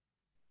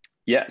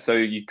 Yeah, so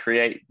you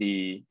create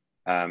the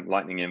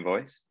Lightning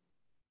invoice.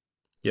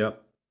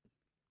 Yep.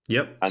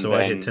 And so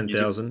I hit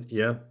 10,000.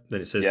 Yeah.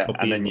 Then it says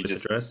copy invoice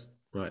address.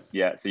 Right.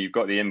 Yeah. So you've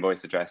got the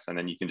invoice address, and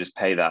then you can just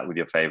pay that with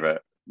your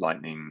favorite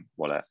Lightning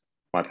wallet.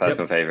 My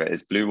personal favorite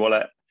is Blue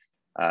Wallet.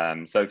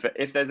 So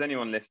if there's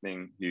anyone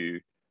listening who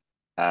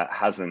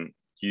hasn't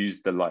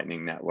used the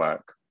Lightning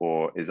Network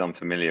or is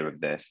unfamiliar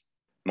with this,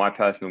 my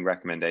personal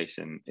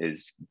recommendation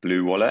is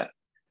Blue Wallet,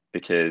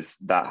 because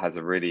that has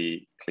a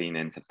really clean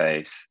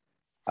interface.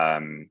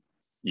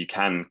 You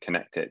can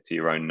connect it to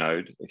your own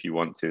node if you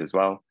want to as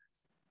well.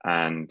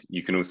 And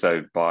you can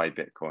also buy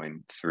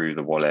Bitcoin through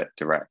the wallet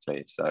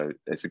directly. So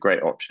it's a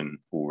great option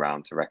all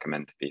round to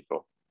recommend to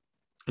people.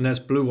 And that's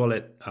Blue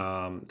Wallet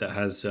that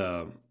has,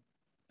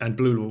 and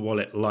Blue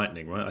Wallet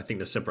Lightning, right? I think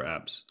they're separate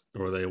apps,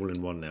 or are they all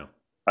in one now?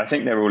 I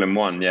think they're all in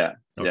one, yeah.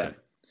 Okay.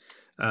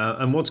 Yeah.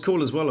 And what's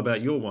cool as well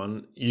about your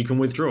one, you can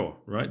withdraw,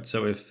 right?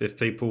 So if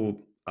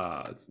people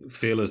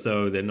feel as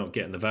though they're not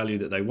getting the value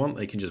that they want,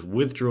 they can just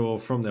withdraw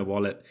from their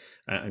wallet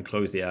and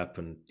close the app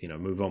and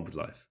move on with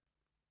life.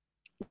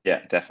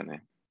 Yeah, definitely.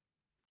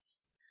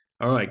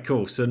 All right,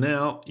 cool. So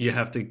now you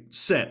have to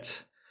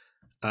set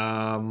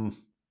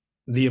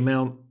the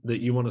amount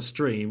that you want to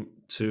stream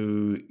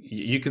to.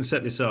 You can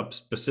set this up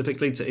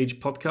specifically to each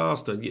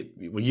podcast, or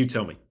will you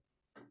tell me?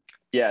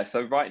 Yeah,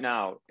 so right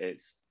now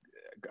it's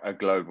a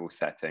global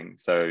setting,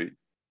 so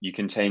you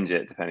can change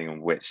it depending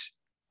on which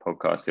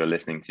podcast you're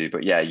listening to.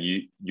 But yeah,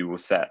 you will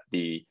set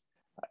the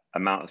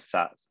amount of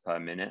sats per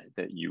minute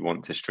that you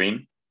want to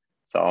stream.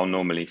 So I'll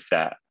normally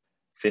set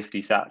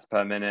 50 sats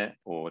per minute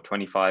or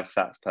 25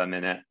 sats per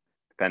minute,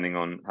 depending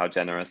on how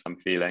generous I'm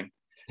feeling.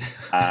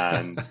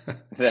 And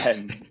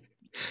then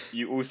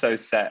you also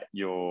set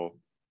your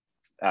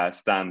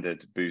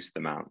standard boost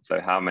amount.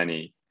 So how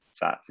many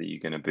sats are you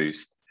going to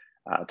boost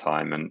at a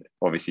time? And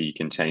obviously you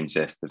can change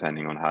this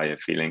depending on how you're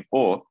feeling,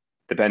 or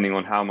depending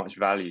on how much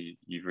value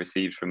you've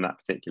received from that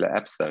particular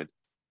episode.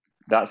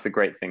 That's the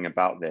great thing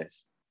about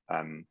this,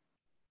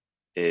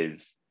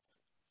 is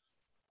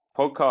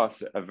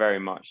podcasts are very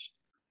much,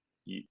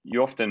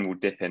 you often will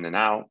dip in and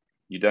out.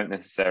 You don't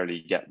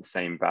necessarily get the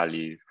same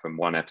value from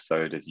one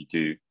episode as you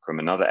do from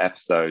another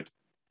episode.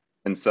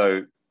 And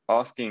so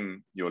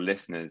asking your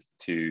listeners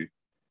to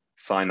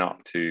sign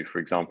up to, for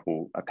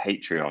example, a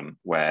Patreon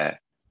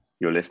where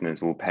your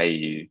listeners will pay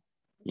you,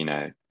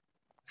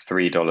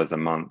 $3 a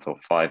month or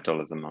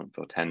 $5 a month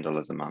or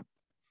 $10 a month.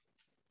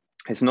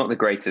 It's not the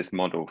greatest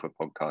model for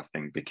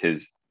podcasting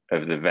because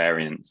of the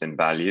variance in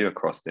value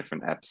across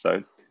different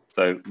episodes.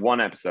 So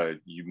one episode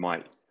you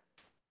might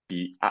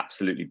be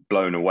absolutely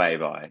blown away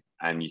by,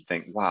 and you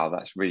think, wow,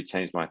 that's really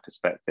changed my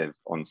perspective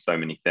on so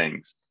many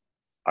things.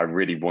 I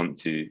really want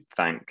to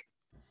thank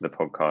the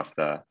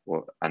podcaster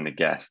and the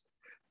guest.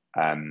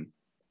 And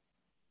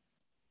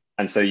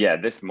so, yeah,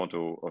 this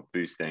model of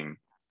boosting,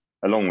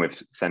 along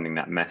with sending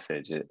that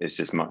message, is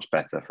just much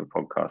better for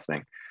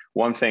podcasting.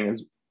 One thing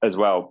as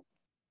well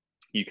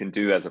you can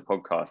do as a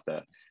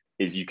podcaster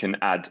is you can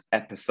add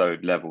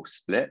episode level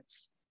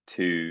splits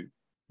to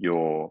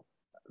your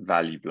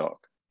value block.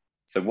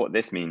 So what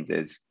this means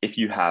is if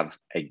you have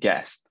a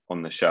guest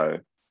on the show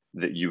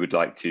that you would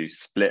like to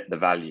split the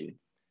value,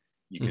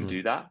 you can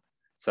do that.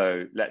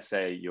 So let's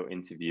say you're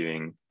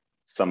interviewing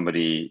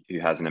somebody who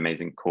has an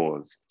amazing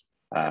cause,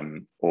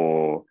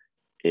 or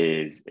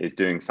is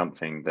doing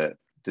something that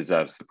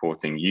deserves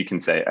supporting. You can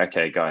say,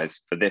 okay,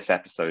 guys, for this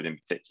episode in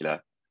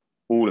particular,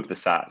 all of the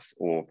sats,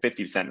 or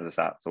 50% of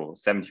the sats, or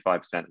 75%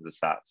 of the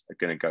sats are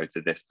going to go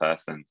to this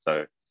person.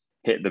 So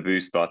hit the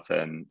boost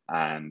button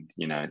and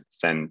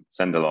send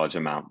a large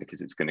amount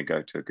because it's going to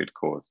go to a good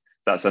cause.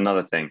 So that's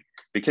another thing.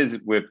 Because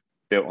we're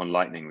built on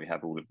Lightning, we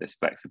have all of this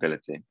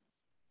flexibility.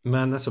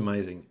 Man, that's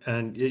amazing.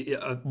 And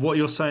what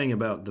you're saying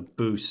about the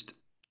boost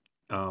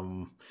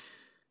kind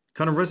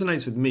of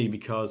resonates with me,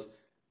 because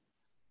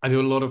I do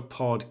a lot of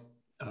pod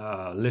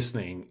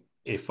listening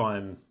if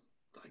I'm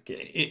like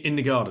in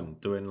the garden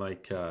doing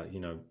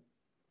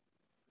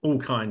all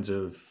kinds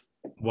of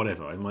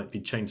whatever. I might be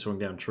chainsawing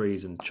down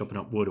trees and chopping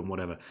up wood and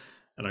whatever,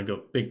 and I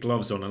got big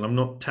gloves on and I'm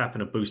not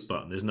tapping a boost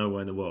button. There's no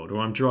way in the world. Or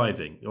I'm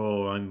driving,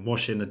 or I'm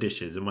washing the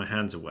dishes and my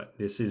hands are wet.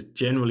 This is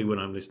generally when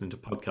I'm listening to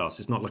podcasts.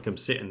 It's not like I'm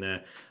sitting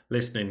there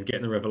listening,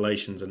 getting the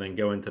revelations, and then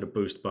going to the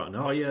boost button.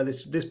 Oh yeah,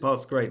 this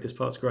part's great. This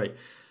part's great.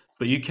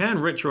 But you can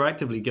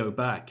retroactively go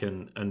back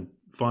and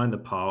find the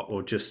part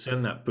or just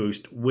send that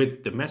boost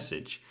with the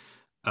message.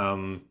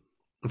 And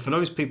for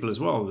those people as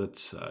well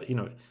that,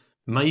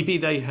 maybe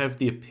they have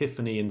the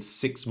epiphany in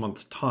 6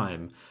 months'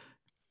 time,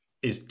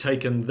 it's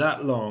taken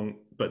that long,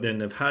 but then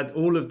they've had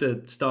all of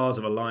the stars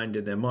have aligned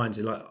in their minds.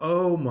 They're like,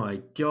 oh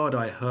my God,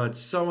 I heard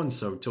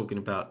so-and-so talking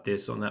about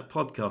this on that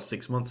podcast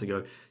 6 months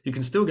ago. You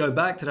can still go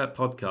back to that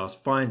podcast,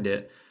 find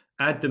it,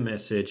 add the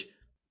message,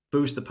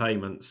 boost the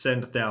payment,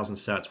 send 1,000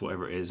 sats,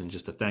 whatever it is, and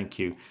just a thank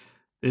you.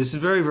 This is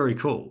very, very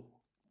cool.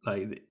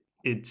 Like,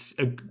 it's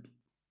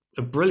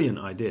a brilliant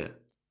idea.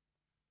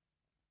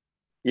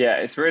 Yeah,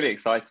 it's really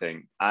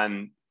exciting.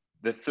 And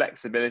the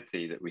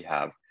flexibility that we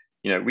have,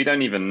 we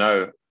don't even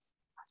know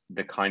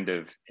the kind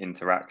of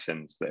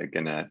interactions that are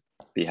going to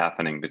be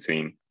happening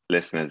between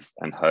listeners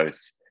and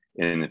hosts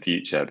in the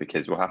future,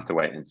 because we'll have to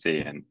wait and see.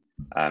 And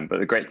but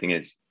the great thing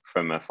is,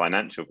 from a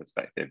financial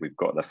perspective, we've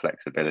got the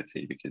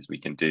flexibility because we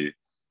can do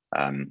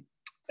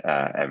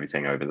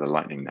everything over the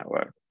Lightning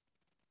Network.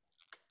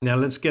 Now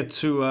let's get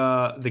to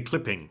the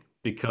clipping,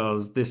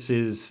 because this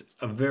is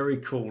a very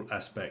cool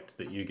aspect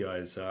that you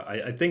guys.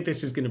 I think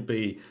this is going to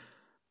be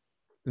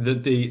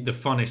the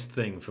funnest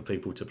thing for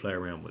people to play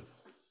around with.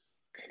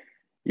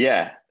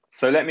 Yeah.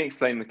 So let me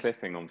explain the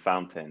clipping on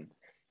Fountain.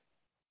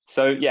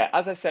 So yeah,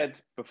 as I said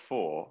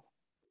before,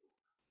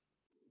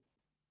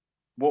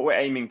 what we're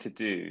aiming to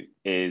do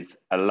is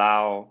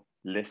allow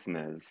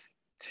listeners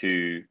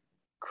to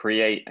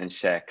create and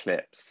share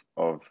clips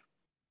of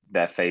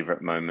their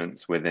favorite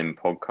moments within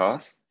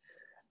podcasts.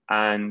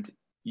 And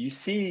you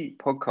see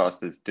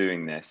podcasters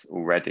doing this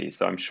already.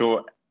 So I'm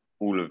sure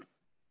all of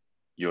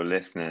your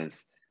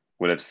listeners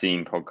will have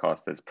seen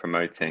podcasters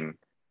promoting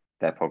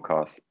their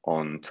podcast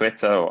on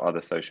Twitter or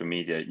other social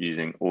media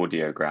using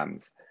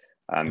audiograms.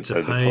 It's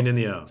a pain in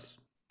the ass.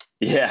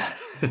 Yeah,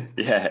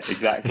 yeah,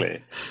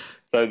 exactly.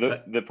 So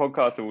the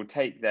podcaster will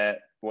take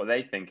what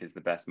they think is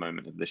the best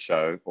moment of the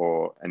show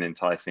or an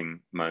enticing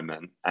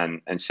moment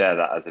and share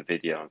that as a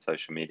video on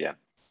social media.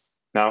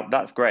 Now,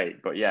 that's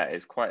great, but yeah,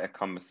 it's quite a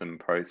cumbersome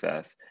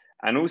process.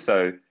 And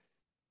also,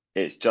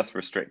 it's just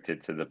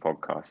restricted to the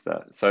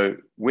podcaster. So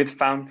with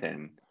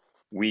Fountain,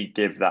 we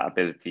give that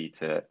ability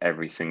to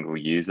every single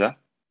user.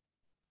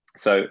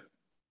 So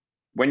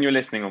when you're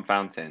listening on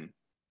Fountain,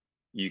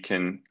 you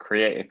can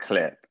create a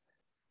clip,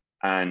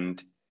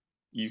 and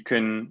you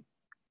can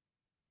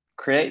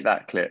create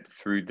that clip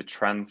through the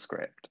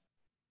transcript,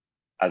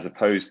 as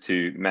opposed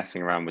to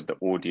messing around with the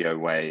audio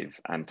wave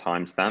and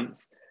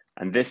timestamps.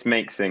 And this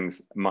makes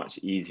things much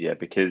easier,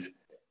 because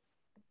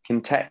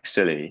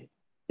contextually,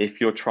 if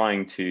you're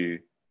trying to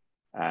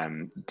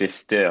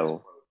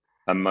distill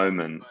a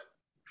moment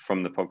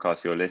from the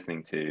podcast you're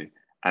listening to,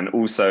 and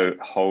also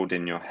hold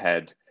in your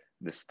head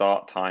the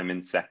start time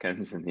in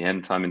seconds and the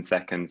end time in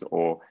seconds,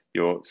 or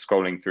you're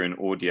scrolling through an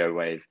audio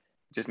wave,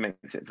 it just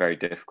makes it very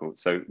difficult.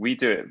 So we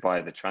do it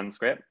via the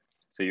transcript.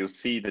 So you'll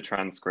see the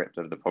transcript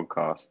of the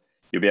podcast.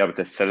 You'll be able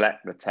to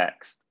select the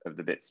text of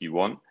the bits you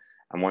want.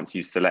 And once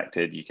you've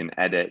selected, you can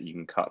edit, you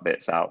can cut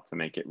bits out to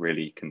make it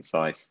really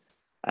concise.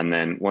 And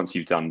then once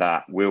you've done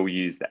that, we'll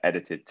use the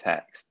edited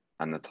text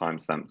and the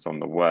timestamps on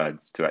the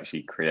words to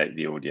actually create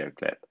the audio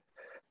clip.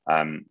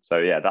 So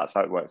yeah, that's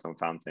how it works on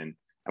Fountain.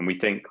 And we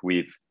think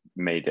we've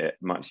made it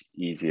much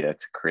easier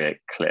to create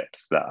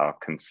clips that are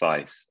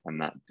concise and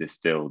that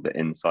distill the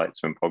insights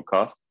from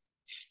podcasts.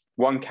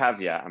 One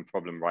caveat and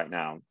problem right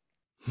now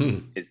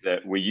is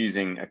that we're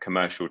using a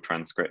commercial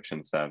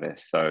transcription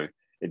service. So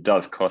it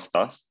does cost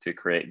us to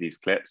create these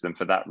clips. And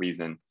for that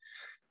reason,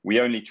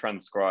 we only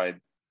transcribe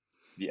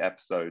the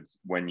episodes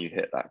when you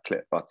hit that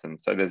clip button.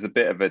 So there's a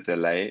bit of a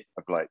delay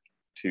of like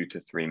 2 to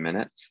 3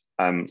 minutes.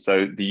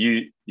 So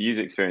the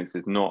user experience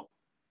is not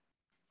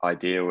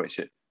ideal.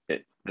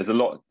 There's a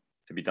lot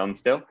to be done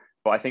still,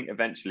 but I think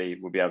eventually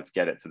we'll be able to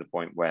get it to the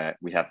point where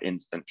we have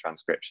instant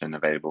transcription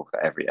available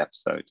for every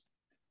episode.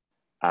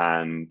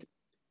 And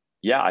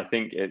yeah, I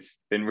think it's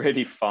been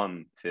really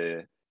fun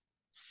to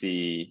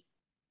see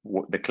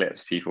what the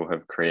clips people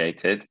have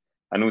created.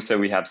 And also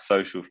we have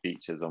social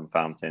features on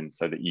Fountain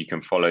so that you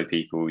can follow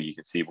people, you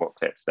can see what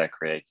clips they're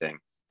creating,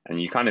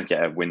 and you kind of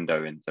get a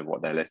window into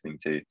what they're listening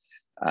to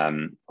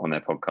on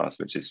their podcast,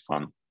 which is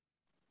fun.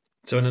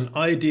 So in an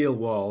ideal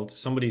world,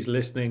 somebody's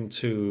listening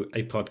to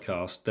a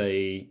podcast,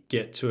 they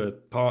get to a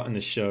part in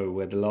the show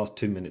where the last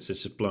 2 minutes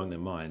has just blown their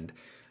mind.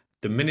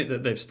 The minute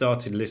that they've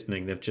started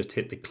listening, they've just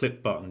hit the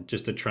clip button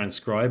just to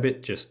transcribe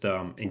it, just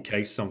in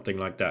case something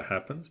like that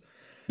happens.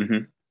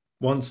 Mm-hmm.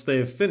 Once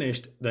they've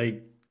finished,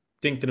 they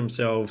think to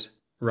themselves,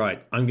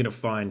 right, I'm going to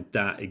find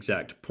that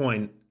exact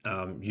point.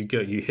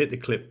 You hit the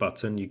clip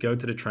button, you go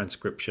to the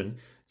transcription,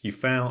 you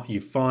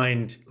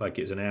find like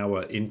it's an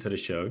hour into the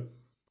show,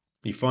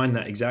 you find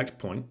that exact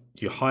point,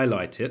 you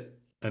highlight it,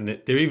 and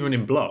they're even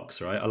in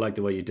blocks, right? I like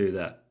the way you do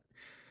that.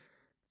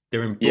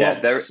 They're in blocks.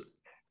 Yeah,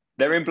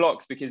 they're in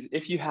blocks, because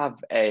if you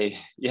have a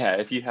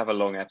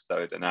long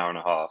episode, an hour and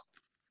a half,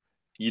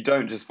 you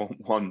don't just want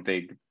one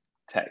big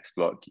text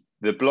block.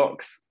 The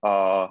blocks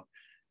are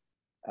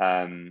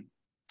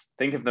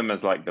think of them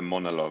as like the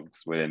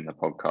monologues within the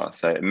podcast.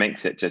 So it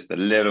makes it just a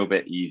little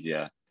bit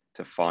easier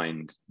to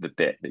find the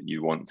bit that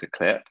you want to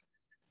clip.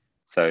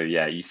 So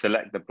yeah, you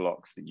select the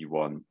blocks that you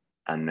want,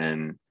 and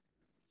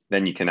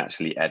then you can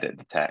actually edit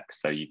the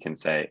text. So you can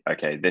say,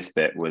 okay, this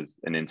bit was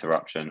an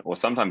interruption, or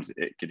sometimes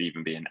it could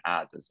even be an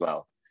ad as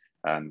well.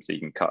 So you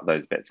can cut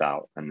those bits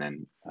out and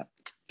then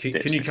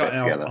Can you cut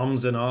out together.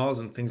 ums and ahs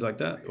and things like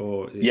that?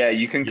 Or yeah,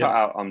 you can cut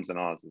out ums and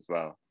ahs as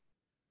well.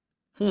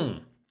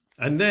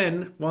 And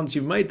then once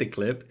you've made the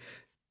clip,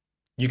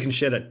 you can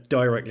share that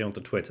directly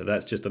onto Twitter.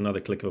 That's just another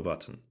click of a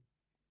button.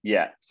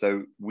 Yeah.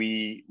 So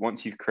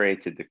once you've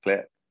created the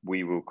clip,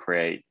 we will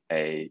create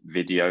a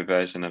video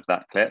version of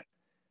that clip,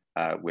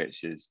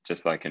 which is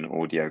just like an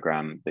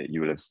audiogram that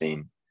you will have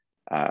seen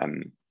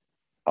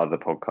other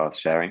podcasts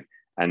sharing.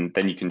 And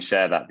then you can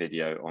share that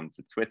video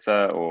onto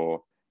Twitter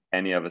or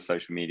any other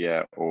social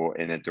media, or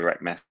in a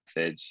direct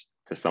message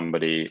to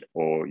somebody,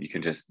 or you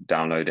can just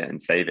download it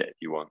and save it if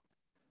you want.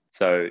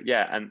 So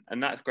yeah,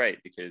 and that's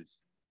great because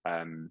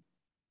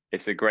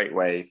it's a great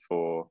way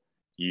for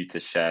you to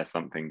share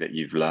something that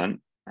you've learned.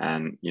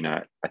 And,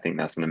 I think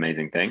that's an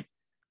amazing thing.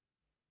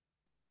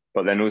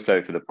 But then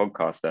also for the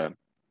podcaster,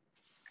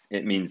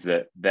 it means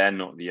that they're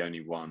not the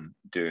only one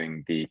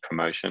doing the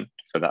promotion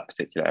for that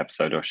particular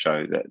episode or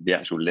show, that the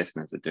actual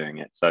listeners are doing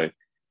it. So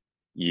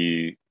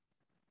you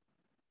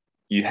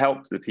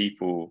help the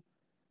people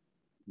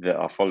that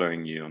are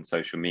following you on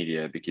social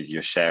media because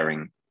you're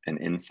sharing an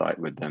insight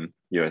with them.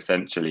 You're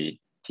essentially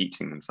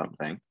teaching them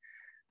something.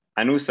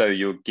 And also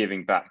you're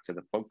giving back to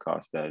the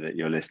podcaster that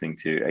you're listening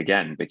to,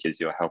 again, because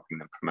you're helping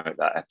them promote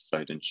that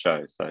episode and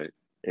show. So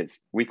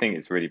we think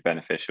it's really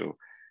beneficial.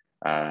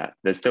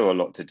 There's still a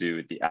lot to do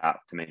with the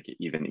app to make it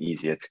even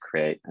easier to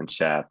create and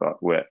share,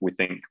 but we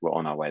think we're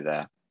on our way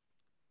there.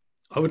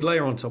 I would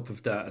layer on top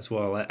of that as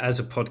well, as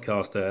a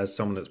podcaster, as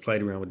someone that's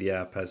played around with the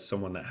app, as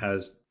someone that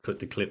has put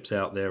the clips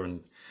out there,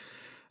 and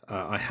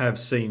I have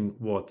seen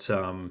what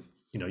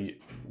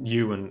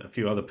you and a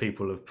few other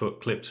people have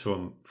put clips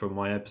from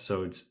my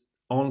episodes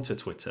onto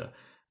Twitter.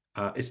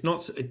 It's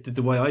not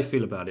the way I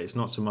feel about it. It's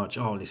not so much,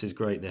 oh, this is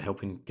great, they're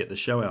helping get the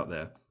show out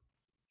there.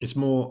 It's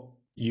more,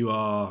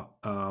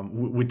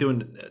 we're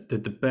doing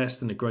the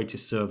best and the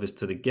greatest service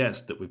to the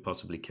guest that we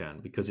possibly can,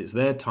 because it's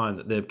their time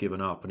that they've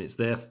given up, and it's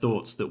their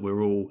thoughts that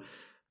we're all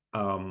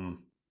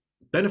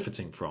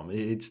benefiting from.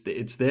 It's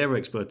their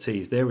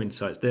expertise, their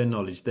insights, their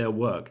knowledge, their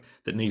work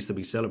that needs to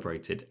be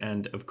celebrated.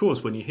 And of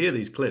course, when you hear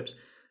these clips,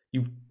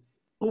 you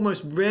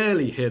almost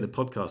rarely hear the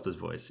podcaster's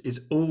voice. It's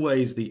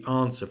always the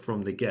answer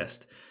from the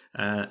guest,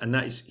 and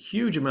that is a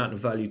huge amount of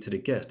value to the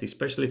guest,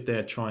 especially if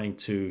they're trying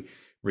to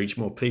reach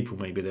more people.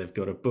 Maybe they've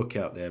got a book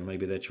out there.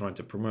 Maybe they're trying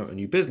to promote a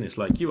new business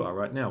like you are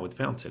right now with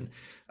Fountain.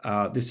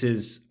 This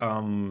is,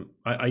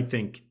 I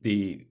think,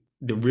 the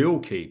real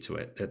key to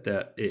it,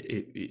 that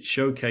it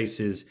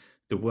showcases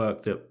the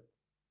work that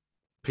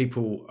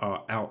people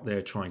are out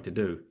there trying to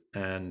do.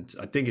 And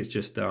I think it's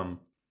just,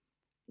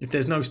 if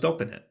there's no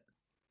stopping it.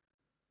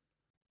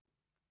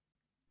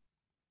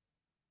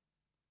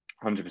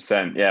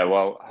 100%. Yeah.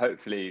 Well,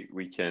 hopefully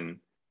we can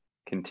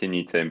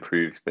continue to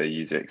improve the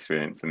user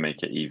experience and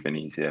make it even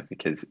easier,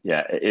 because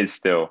it is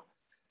still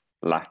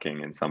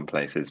lacking in some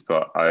places.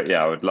 But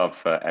I would love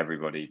for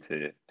everybody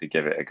to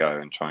give it a go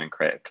and try and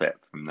create a clip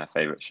from their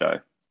favorite show.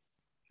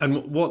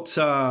 And what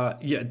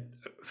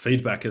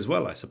feedback as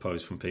well, I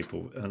suppose, from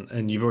people.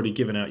 And you've already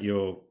given out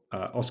your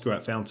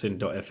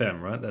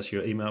oscar@fountain.fm, right? That's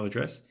your email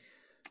address.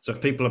 So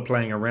if people are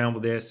playing around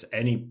with this,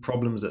 any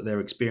problems that they're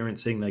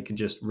experiencing, they can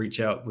just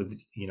reach out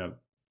with,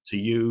 to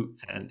you,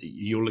 and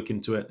you'll look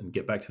into it and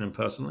get back to them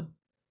personally.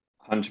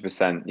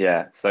 100%.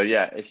 Yeah. So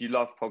if you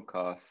love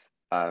podcasts,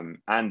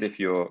 and if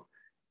you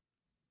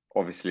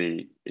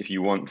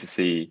want to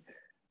see,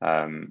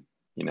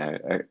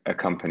 a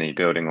company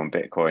building on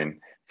Bitcoin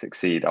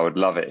succeed, I would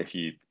love it if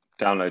you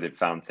downloaded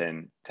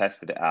Fountain,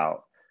 tested it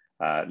out,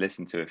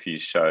 listened to a few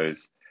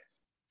shows,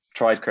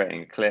 tried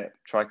creating a clip,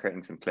 try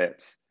creating some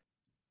clips,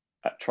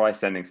 try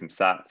sending some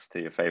sats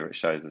to your favorite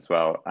shows as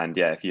well. And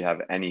if you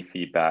have any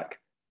feedback,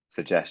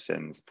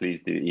 suggestions,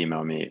 please do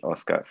email me,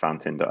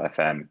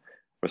 oscar@fountain.fm.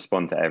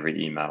 Respond to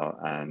every email,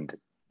 and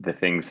the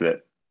things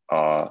that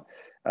our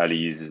early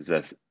users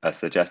are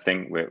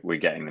suggesting, we're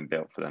getting them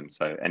built for them.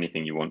 So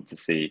anything you want to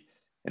see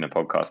in a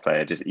podcast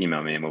player, just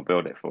email me and we'll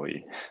build it for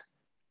you.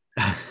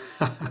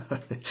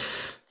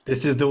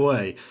 This is the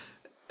way.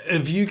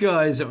 Have you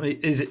guys,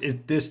 is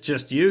this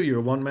just you? You're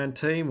a one-man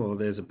team, or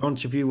there's a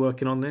bunch of you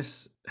working on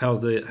this?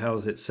 How's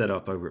it set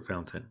up over at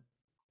Fountain?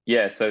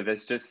 Yeah, so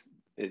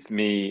it's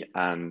me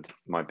and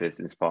my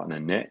business partner,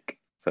 Nick.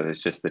 So there's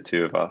just the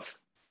two of us.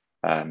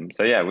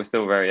 We're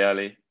still very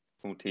early,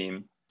 full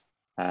team.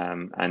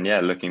 And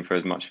looking for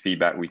as much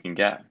feedback we can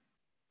get.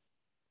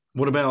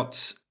 What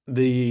about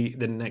the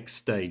next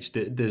stage?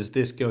 Does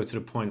this go to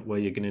the point where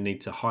you're going to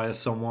need to hire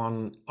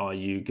someone? Are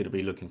you going to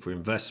be looking for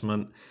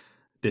investment?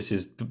 This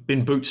has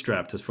been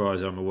bootstrapped as far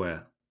as I'm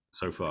aware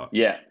so far.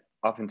 Yeah,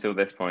 up until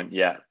this point,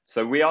 yeah.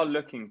 So we are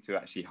looking to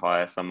actually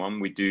hire someone.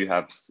 We do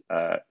have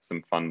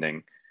some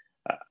funding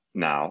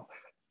now.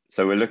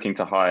 So we're looking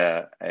to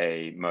hire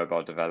a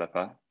mobile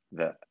developer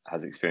that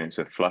has experience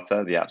with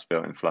Flutter. The app's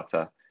built in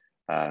Flutter.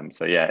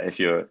 So yeah, if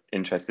you're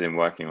interested in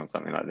working on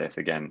something like this,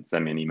 again,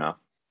 send me an email.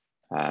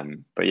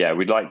 But yeah,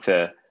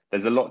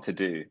 there's a lot to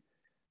do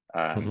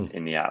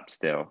in the app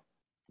still.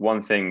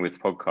 One thing with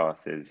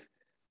podcasts is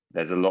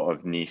there's a lot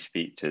of niche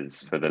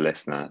features for the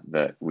listener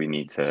that we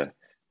need to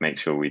make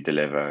sure we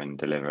deliver in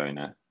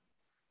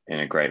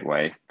a great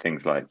way.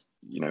 Things like,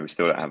 we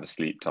still don't have a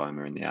sleep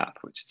timer in the app,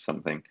 which is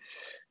something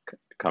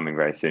coming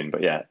very soon.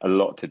 But yeah, a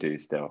lot to do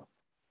still.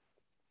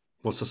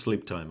 What's a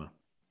sleep timer?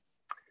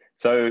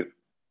 So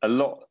a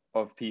lot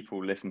of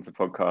people listen to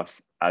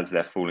podcasts as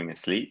they're falling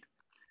asleep.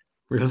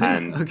 Really?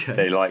 And okay.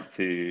 They like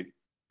to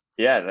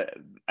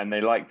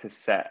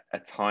set a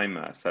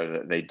timer so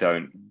that they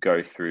don't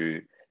go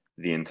through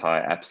the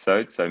entire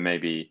episode. So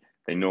maybe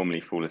they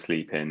normally fall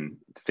asleep in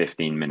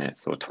 15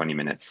 minutes or 20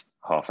 minutes,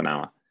 half an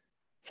hour.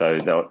 So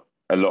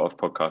a lot of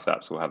podcast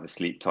apps will have a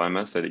sleep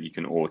timer so that you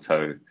can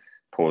auto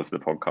pause the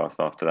podcast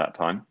after that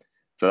time.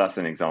 So that's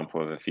an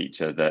example of a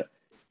feature that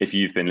if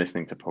you've been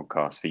listening to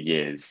podcasts for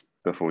years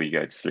before you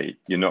go to sleep,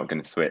 you're not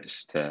going to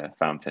switch to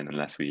Fountain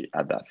unless we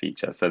add that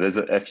feature. So there's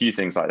a few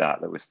things like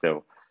that we're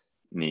still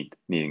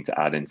needing to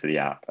add into the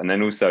app. And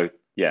then also,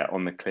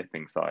 on the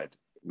clipping side,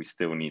 there's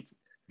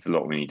a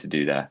lot we need to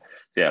do there.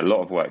 So a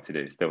lot of work to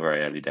do, still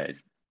very early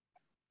days.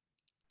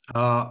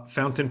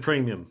 Fountain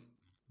Premium.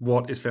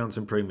 What is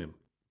Fountain Premium?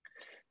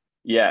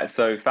 Yeah,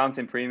 so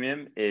Fountain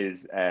Premium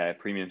is a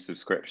premium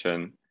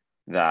subscription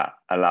that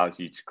allows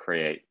you to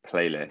create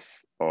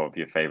playlists of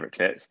your favorite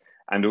clips.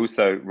 And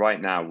also right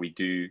now we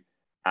do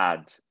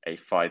add a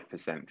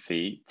 5%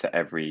 fee to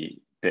every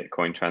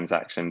Bitcoin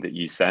transaction that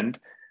you send.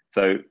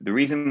 So the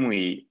reason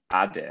we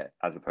add it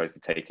as opposed to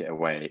take it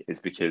away is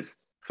because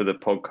for the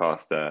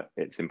podcaster,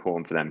 it's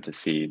important for them to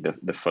see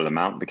the full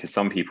amount, because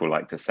some people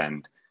like to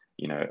send,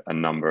 a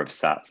number of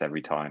sats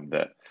every time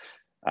that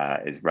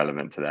is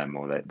relevant to them,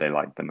 or they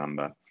like the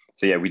number.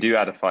 So yeah, we do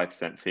add a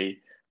 5% fee,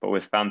 but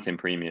with Fountain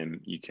Premium,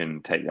 you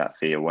can take that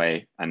fee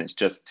away, and it's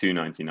just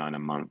 $2.99 a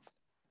month.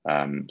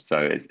 So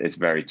it's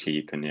very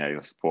cheap, and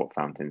you'll support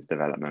Fountain's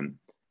development,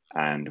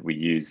 and we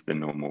use the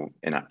normal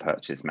in-app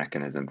purchase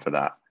mechanism for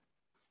that.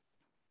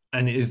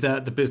 And is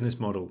that the business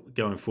model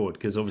going forward?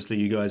 Because obviously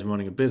you guys are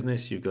running a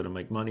business, you've got to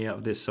make money out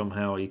of this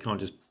somehow. You can't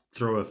just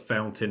throw a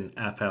Fountain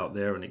app out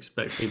there and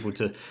expect people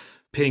to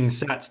ping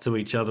sats to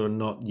each other and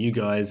not you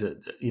guys,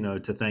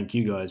 to thank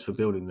you guys for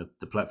building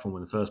the platform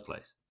in the first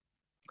place.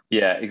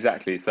 Yeah,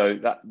 exactly. So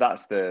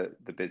that's the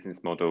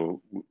business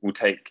model. We'll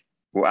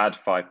add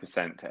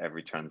 5% to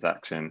every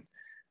transaction,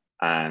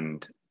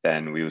 and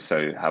then we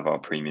also have our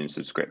premium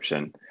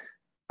subscription.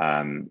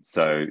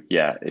 So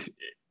yeah,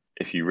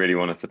 if you really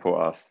want to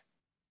support us,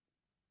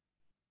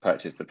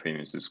 purchase the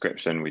premium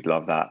subscription. We'd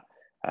love that.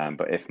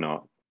 But if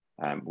not,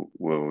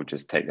 we'll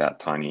just take that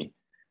tiny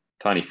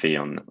fee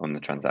on the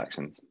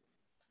transactions.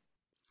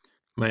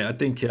 Mate, I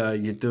think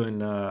you're doing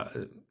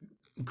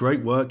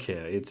great work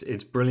here.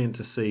 It's brilliant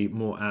to see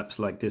more apps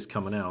like this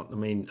coming out. I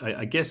mean,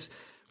 I guess,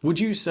 would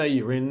you say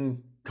you're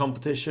in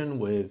competition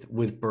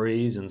with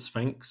Breeze and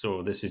Sphinx,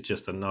 or this is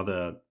just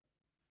another?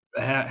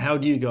 How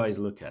do you guys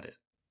look at it?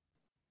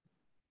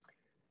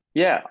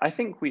 Yeah, I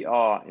think we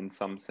are in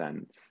some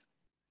sense,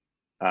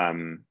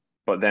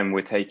 but then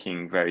we're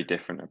taking very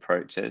different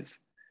approaches.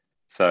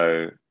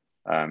 So,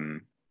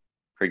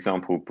 for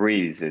example,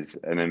 Breeze is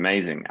an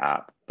amazing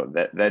app, but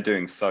they're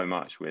doing so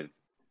much with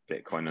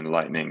Bitcoin and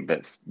Lightning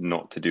that's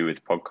not to do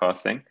with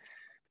podcasting.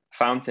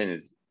 Fountain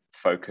is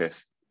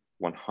focused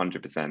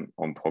 100%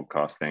 on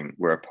podcasting.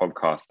 We're a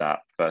podcast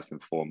app first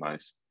and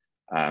foremost,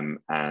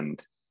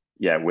 and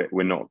yeah,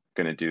 we're not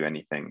going to do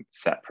anything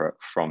separate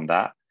from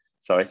that.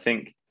 So I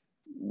think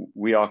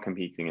we are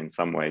competing in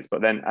some ways,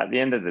 but then at the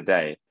end of the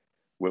day,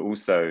 we're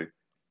also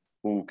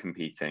all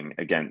competing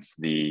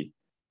against the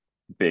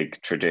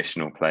big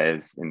traditional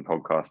players in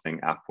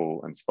podcasting,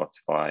 Apple and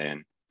Spotify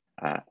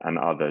and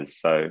others.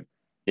 So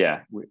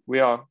yeah, we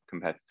are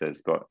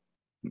competitors, but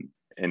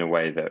in a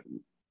way that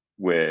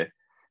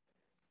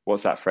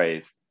what's that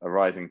phrase? A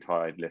rising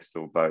tide lifts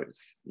all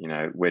boats.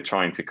 We're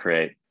trying to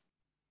create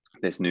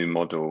this new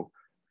model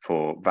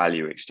for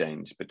value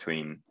exchange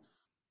between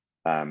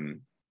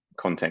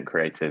content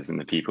creators and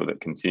the people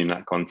that consume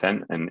that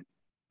content, and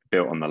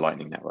built on the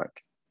Lightning Network.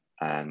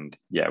 And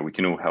yeah, we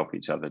can all help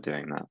each other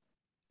doing that.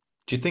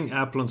 Do you think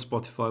Apple and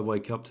Spotify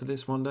wake up to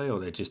this one day, or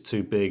they're just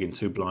too big and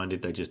too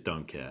blinded, they just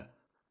don't care?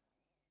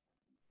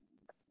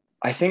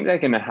 I think they're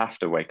going to have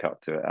to wake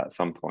up to it at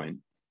some point,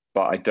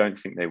 but I don't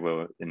think they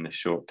will in the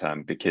short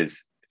term,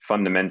 because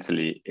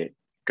fundamentally it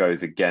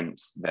goes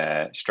against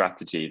their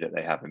strategy that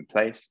they have in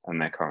place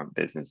and their current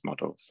business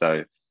model.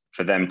 So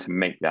for them to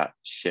make that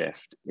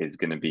shift is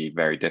going to be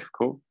very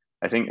difficult.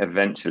 I think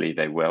eventually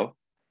they will,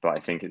 but I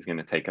think it's going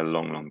to take a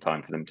long, long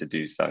time for them to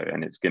do so.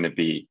 And it's going to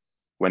be,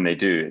 when they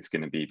do, it's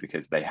going to be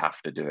because they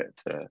have to do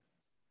it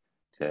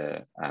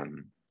to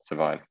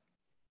survive.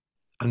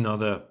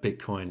 Another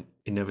Bitcoin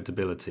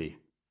inevitability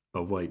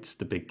awaits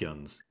the big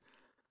guns.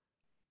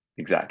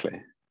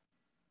 Exactly.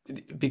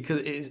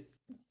 Because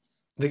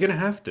They're going to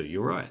have to.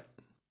 You're right.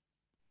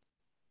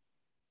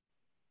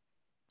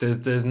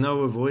 There's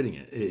no avoiding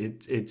it.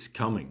 It's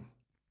coming.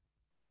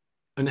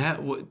 And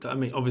I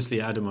mean,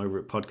 obviously, Adam over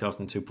at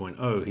Podcasting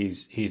 2.0,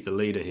 he's the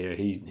leader here.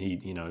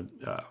 He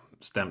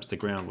stamps the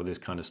ground with this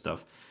kind of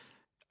stuff.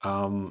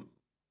 I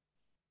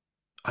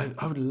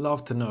would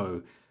love to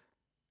know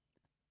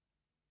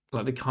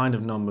like the kind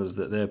of numbers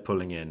that they're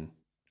pulling in,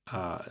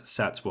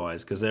 sats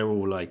wise, because they're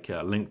all like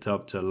linked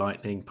up to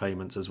Lightning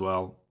payments as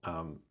well.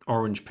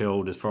 Orange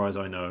pilled, as far as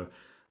I know,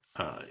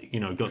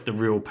 got the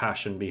real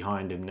passion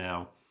behind him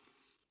now.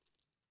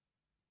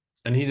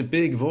 And he's a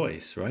big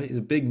voice, right? He's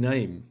a big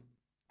name.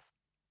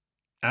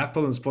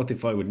 Apple and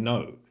Spotify would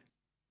know.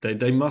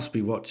 They must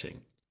be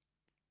watching.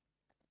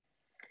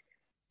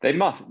 They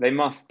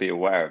must be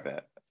aware of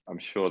it. I'm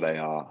sure they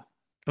are.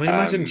 I mean,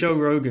 imagine Joe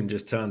Rogan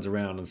just turns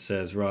around and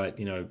says, "Right,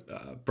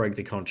 break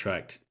the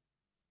contract.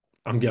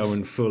 I'm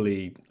going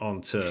fully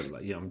onto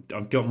like,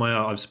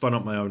 I've spun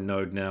up my own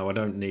node now. I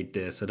don't need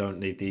this. I don't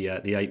need the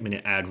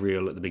 8-minute ad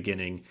reel at the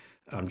beginning.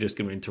 I'm just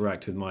going to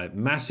interact with my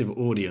massive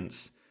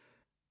audience."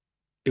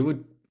 It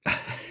would.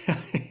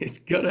 It's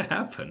gonna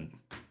happen.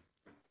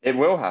 It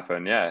will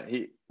happen, yeah.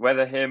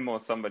 Whether him or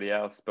somebody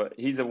else, but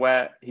he's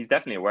aware. He's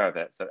definitely aware of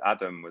it. So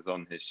Adam was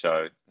on his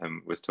show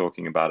and was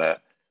talking about it.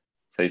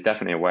 So he's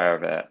definitely aware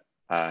of it.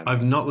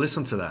 I've not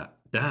listened to that.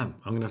 Damn,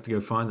 I'm gonna have to go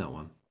find that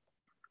one.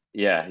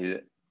 Yeah.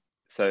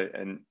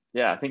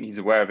 I think he's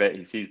aware of it.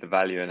 He sees the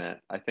value in it.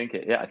 I think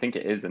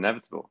it is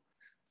inevitable.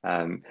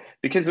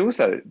 Because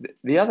also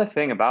the other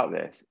thing about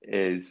this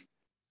is,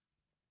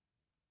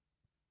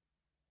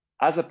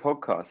 as a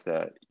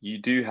podcaster, you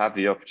do have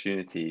the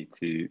opportunity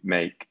to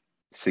make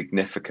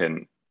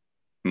significant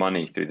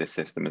money through this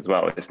system as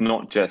well. It's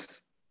not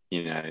just,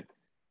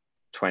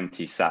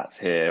 20 sats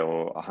here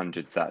or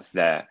 100 sats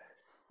there.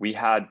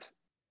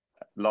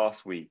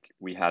 Last week,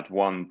 we had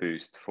one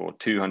boost for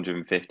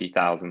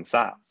 250,000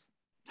 sats.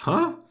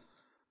 Huh?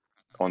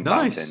 On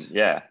nice. Fountain,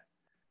 yeah.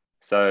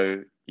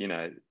 So,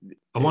 I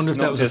wonder if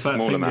that was a fat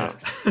finger.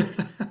 Amounts.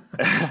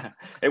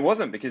 It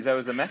wasn't, because there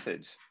was a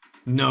message.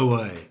 No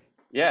way.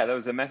 Yeah, there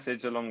was a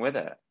message along with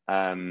it.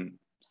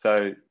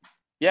 So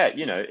yeah,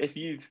 if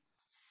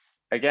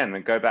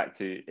go back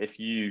to, if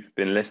you've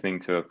been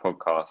listening to a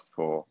podcast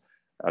for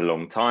a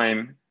long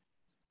time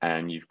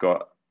and you've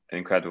got an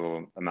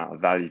incredible amount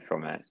of value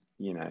from it,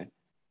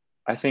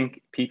 I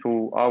think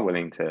people are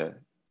willing to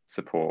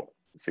support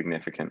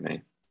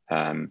significantly.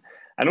 And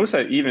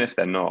also, even if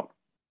they're not,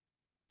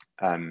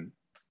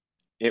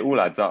 it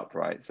all adds up,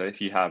 right? So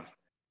if you have,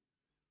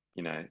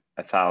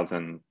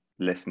 1,000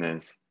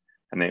 listeners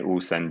and they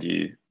all send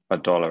you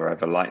 $1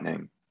 over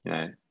Lightning,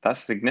 that's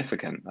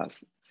significant.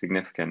 That's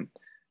significant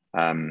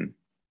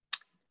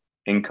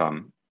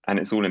income, and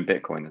it's all in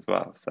Bitcoin as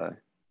well. So,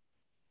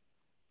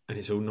 and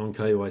it's all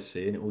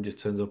non-KYC, and it all just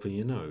turns up on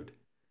your node.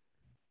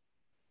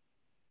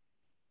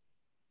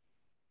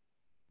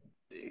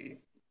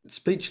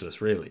 Speechless,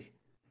 really.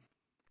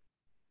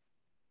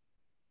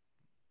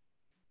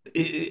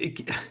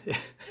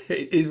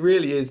 It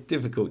really is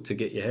difficult to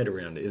get your head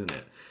around it, isn't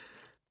it?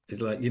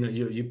 It's like,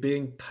 you're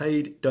being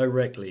paid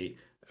directly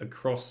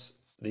across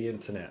the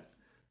internet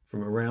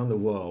from around the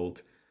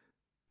world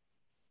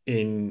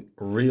in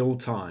real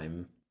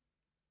time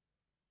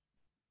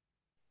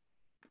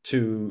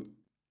to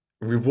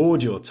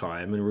reward your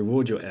time and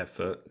reward your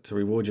effort, to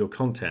reward your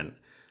content.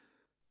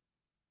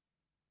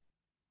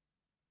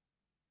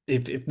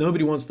 If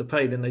nobody wants to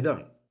pay, then they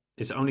don't.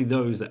 It's only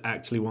those that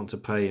actually want to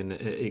pay and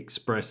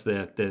express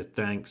their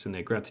thanks and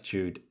their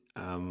gratitude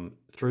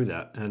through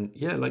that. And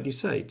yeah, like you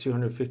say,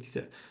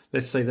 250.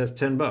 Let's say that's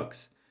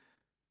 $10.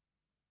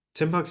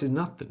 $10 is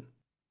nothing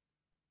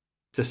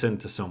to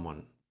send to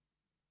someone.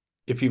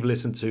 If you've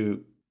listened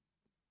to,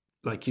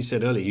 like you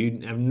said earlier,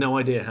 you have no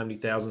idea how many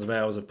thousands of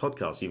hours of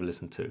podcasts you've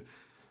listened to.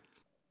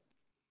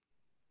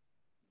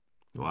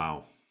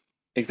 Wow.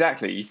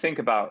 Exactly. You think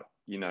about,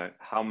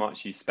 how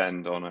much you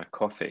spend on a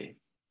coffee,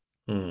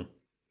 and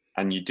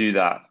you do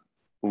that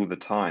all the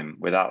time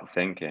without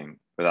thinking,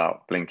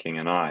 without blinking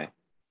an eye.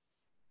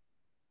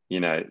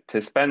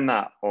 To spend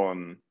that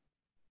on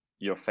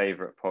your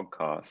favorite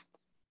podcast,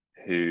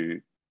 who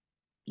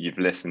you've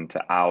listened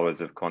to hours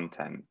of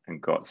content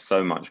and got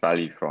so much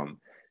value from,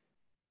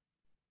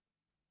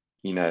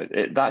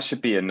 that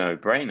should be a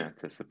no-brainer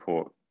to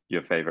support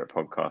your favorite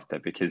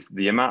podcaster, because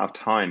the amount of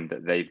time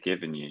that they've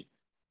given you,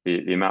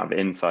 the amount of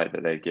insight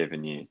that they've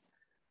given you.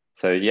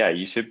 So yeah,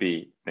 you should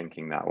be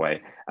thinking that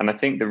way. And I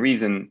think the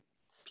reason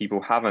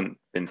people haven't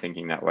been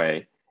thinking that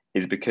way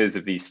is because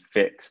of these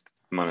fixed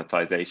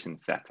monetization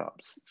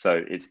setups. So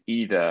it's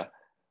either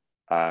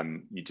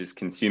you just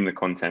consume the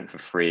content for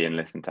free and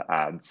listen to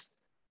ads,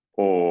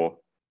 or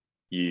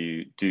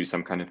you do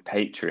some kind of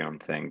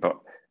Patreon thing. But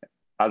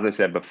as I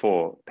said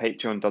before,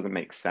 Patreon doesn't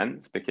make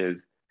sense,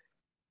 because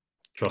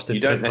trusted,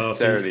 you don't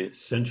necessarily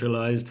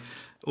centralized.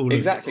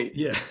 Exactly.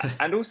 Yeah.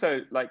 And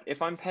also, like,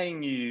 if I'm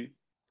paying you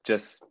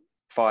just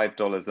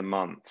 $5 a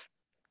month,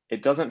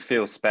 it doesn't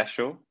feel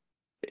special.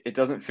 It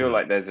doesn't feel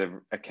like there's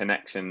a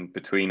connection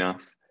between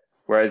us.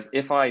 Whereas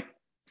if I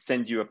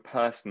send you a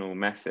personal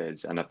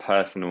message and a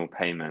personal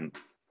payment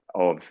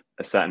of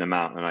a certain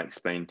amount, and I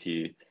explain to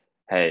you,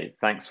 hey,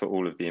 thanks for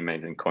all of the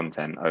amazing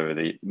content over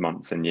the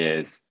months and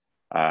years.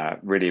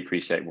 Really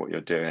appreciate what you're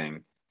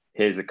doing.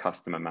 Here's a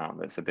custom amount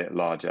that's a bit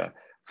larger.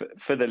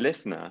 For the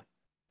listener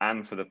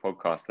and for the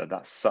podcaster,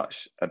 that's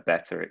such a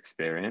better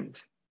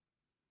experience.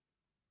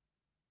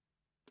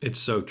 It's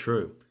so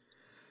true.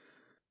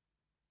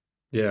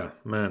 Yeah,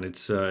 man,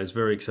 it's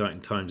very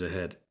exciting times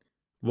ahead.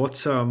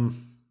 What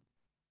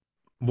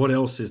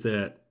else is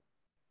there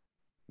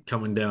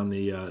coming down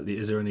the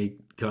is there any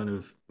kind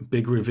of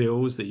big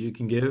reveals that you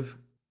can give?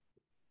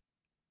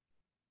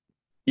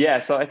 Yeah,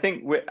 so I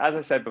think as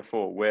I said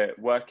before, we're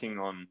working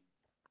on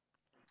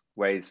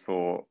ways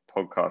for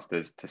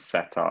podcasters to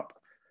set up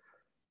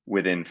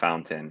within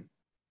Fountain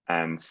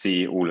and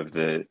see all of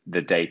the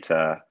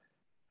data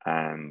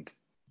and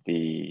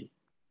the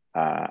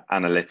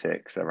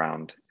analytics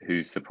around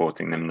who's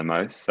supporting them the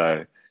most.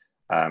 So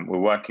we're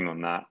working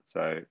on that.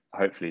 So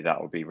hopefully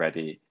that will be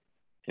ready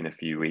in a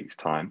few weeks'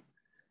 time.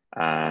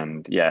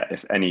 And yeah,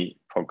 if any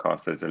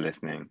podcasters are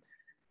listening,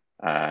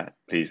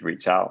 please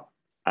reach out.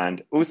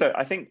 And also,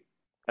 I think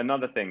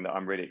another thing that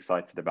I'm really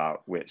excited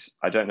about, which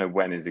I don't know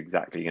when is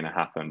exactly going to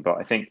happen, but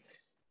I think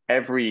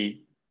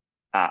every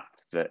app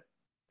that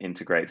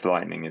integrates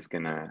Lightning is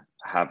going to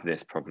have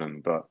this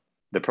problem. But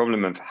the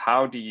problem of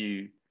how do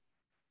you,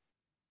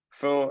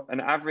 for an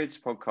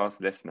average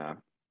podcast listener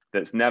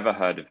that's never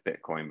heard of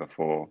Bitcoin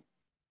before,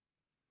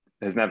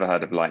 has never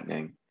heard of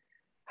Lightning,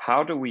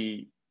 how do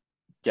we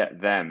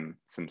get them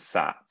some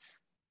sats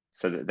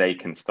so that they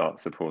can start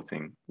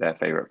supporting their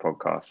favorite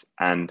podcasts?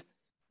 And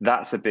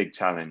that's a big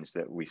challenge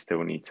that we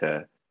still need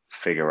to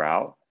figure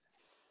out.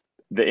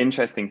 The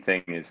interesting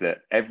thing is that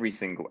every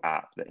single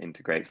app that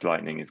integrates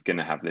Lightning is going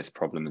to have this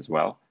problem as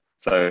well.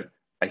 So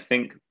I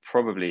think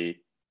probably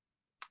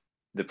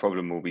the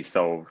problem will be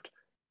solved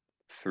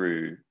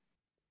through,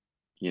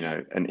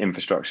 an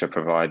infrastructure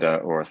provider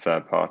or a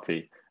third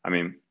party. I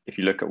mean, if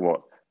you look at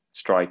what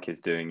Strike is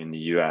doing in the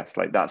US,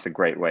 like that's a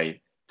great way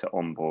to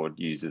onboard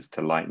users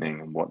to Lightning,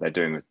 and what they're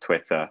doing with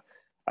Twitter.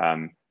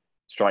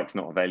 Strike's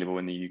not available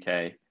in the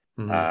UK.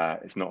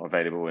 Mm-hmm. It's not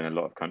available in a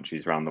lot of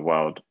countries around the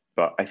world.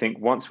 But I think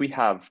once we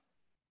have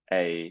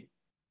a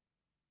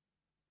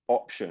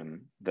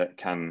option that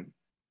can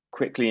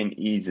quickly and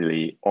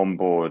easily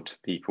onboard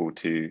people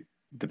to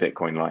the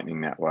Bitcoin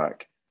Lightning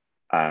Network,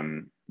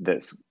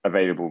 that's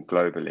available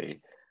globally,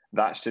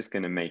 that's just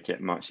going to make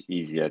it much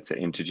easier to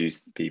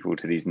introduce people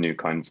to these new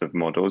kinds of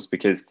models.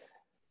 Because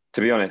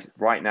to be honest,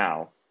 right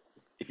now,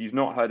 if you've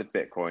not heard of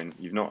Bitcoin,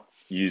 you've not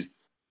used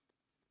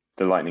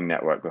the Lightning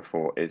Network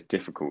before, it's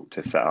difficult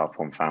to set up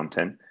on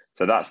Fountain.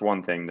 So that's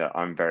one thing that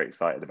I'm very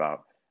excited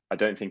about. I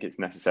don't think it's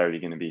necessarily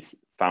going to be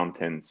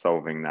Fountain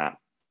solving that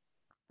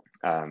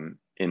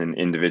in an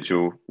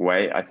individual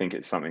way. I think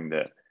it's something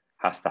that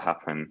has to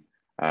happen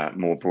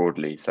more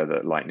broadly so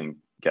that Lightning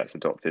gets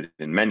adopted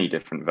in many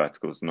different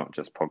verticals, not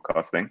just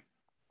podcasting.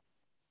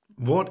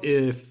 What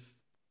if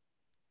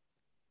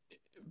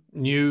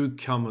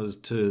newcomers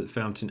to the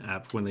Fountain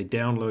app, when they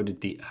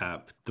downloaded the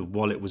app, the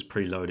wallet was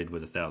preloaded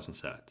with 1,000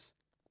 sats?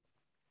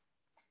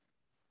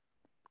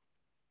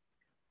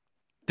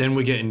 Then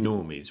we're getting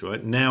normies,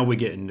 right? Now we're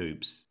getting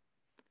noobs,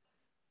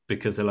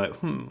 because they're like,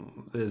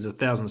 there's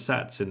 1,000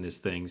 sats in this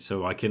thing,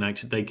 so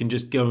they can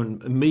just go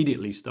and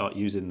immediately start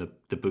using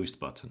the boost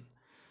button.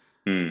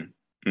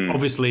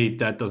 Obviously,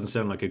 that doesn't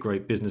sound like a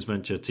great business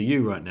venture to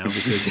you right now,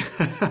 because,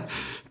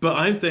 but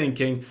I'm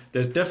thinking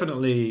there's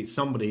definitely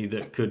somebody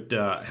that could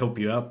help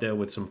you out there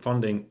with some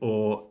funding,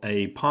 or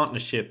a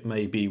partnership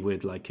maybe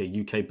with like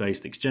a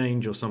UK-based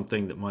exchange or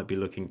something that might be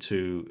looking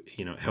to,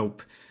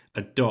 help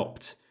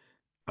adopt,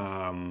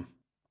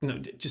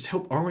 just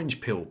help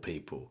orange pill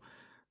people.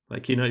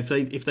 Like,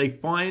 if they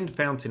find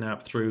Fountain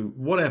app through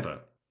whatever,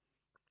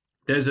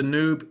 there's a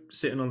noob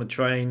sitting on the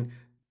train,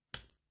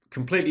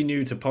 completely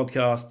new to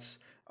podcasts.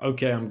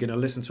 Okay, I'm going to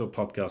listen to a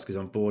podcast because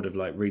I'm bored of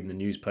like reading the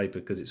newspaper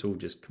because it's all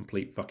just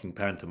complete fucking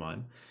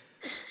pantomime.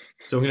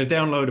 So I'm going to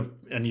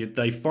download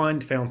they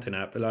find Fountain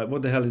app. They're like,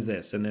 what the hell is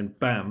this? And then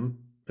bam,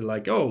 they're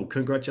like, oh,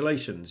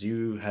 congratulations.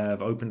 You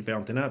have opened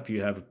Fountain app.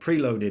 You have a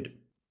preloaded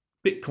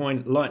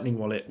Bitcoin Lightning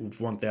wallet with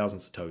 1,000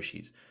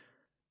 Satoshis.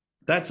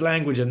 That's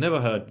language I've never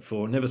heard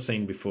before, never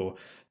seen before.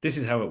 This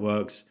is how it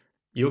works.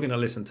 You're going to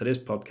listen to this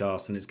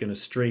podcast and it's going to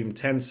stream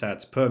 10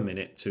 sats per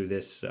minute to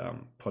this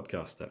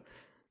podcaster.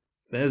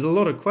 There's a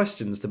lot of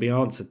questions to be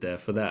answered there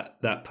for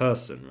that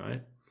person,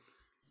 right?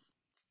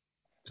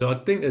 So I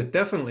think there's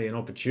definitely an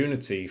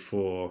opportunity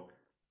for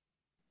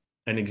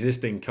an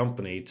existing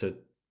company to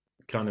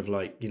kind of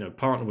like,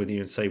 partner with you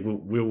and say,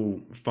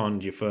 we'll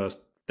fund your first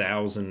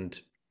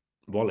 1,000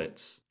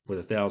 wallets with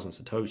 1,000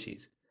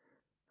 Satoshis.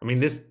 I mean,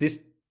 this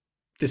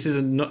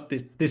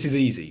is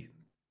easy.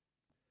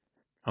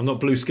 I'm not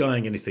blue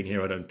skying anything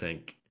here, I don't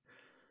think.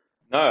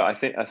 No, I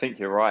think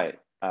you're right.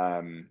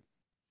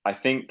 I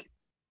think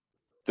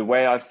the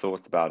way I've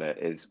thought about it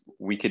is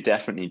we could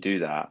definitely do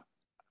that.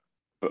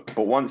 But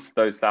once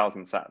those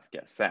 1,000 sats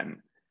get sent,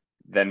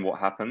 then what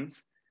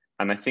happens?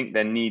 I think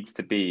there needs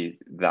to be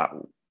that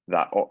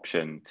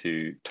option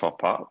to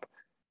top up.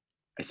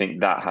 I think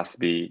that has to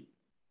be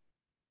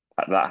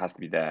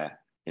there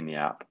in the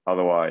app.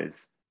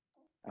 Otherwise,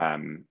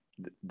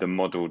 the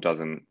model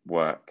doesn't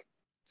work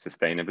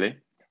sustainably.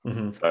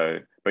 Mm-hmm. So,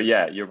 but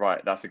yeah, you're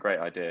right. That's a great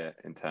idea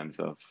in terms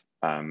of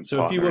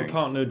so if you were partnering.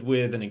 partnered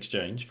with an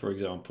exchange, for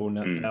example, and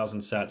that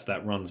 1,000 sats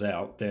that runs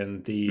out,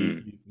 then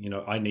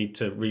I need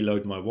to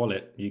reload my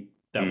wallet.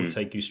 That would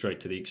take you straight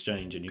to the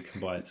exchange, and you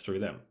can buy it through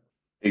them.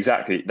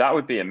 Exactly. That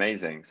would be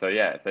amazing. So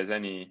yeah, if there's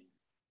any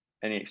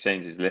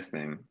exchanges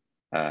listening,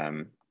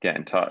 get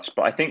in touch.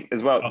 But I think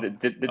as well,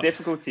 the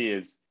difficulty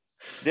is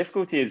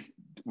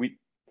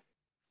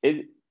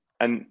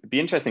and it'd be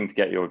interesting to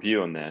get your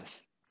view on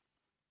this.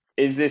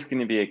 Is this going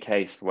to be a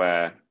case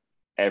where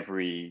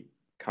every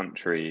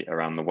country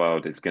around the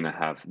world is going to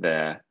have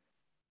their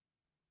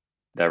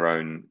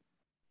own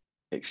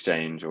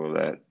exchange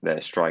or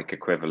their Strike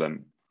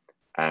equivalent,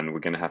 and we're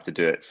going to have to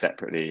do it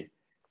separately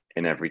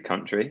in every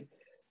country?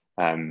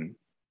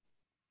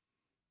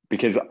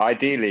 Because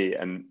ideally,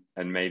 and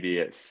maybe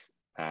it's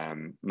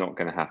not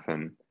going to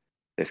happen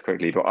this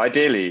quickly, but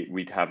ideally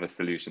we'd have a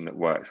solution that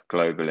works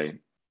globally,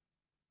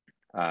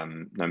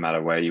 no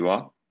matter where you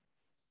are.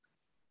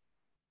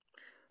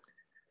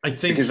 I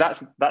think because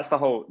that's the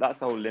whole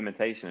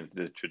limitation of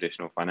the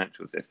traditional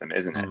financial system,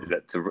 isn't it? Is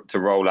that to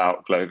roll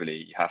out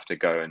globally, you have to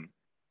go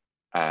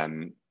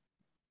and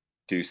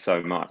do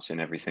so much in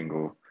every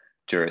single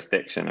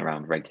jurisdiction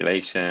around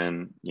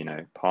regulation,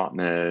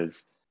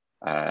 partners,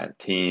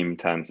 team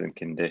terms and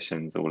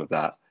conditions, all of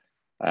that.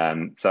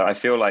 So I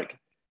feel like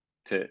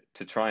to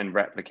try and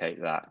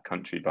replicate that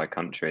country by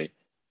country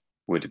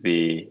would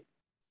be,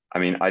 I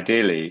mean,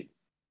 ideally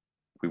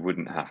we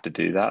wouldn't have to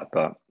do that,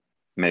 but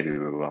maybe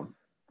we will.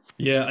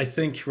 Yeah, I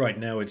think right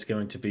now it's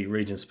going to be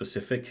region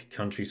specific,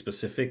 country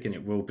specific, and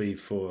it will be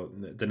for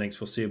the next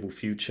foreseeable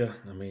future.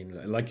 I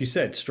mean, like you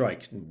said,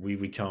 Strike,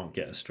 we can't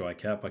get a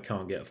Strike app. I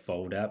can't get a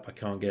Fold app. I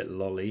can't get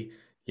Lolly.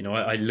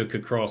 I look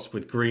across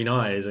with green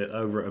eyes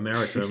over at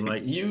America. I'm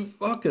like, you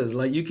fuckers,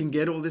 like you can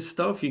get all this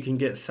stuff. You can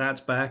get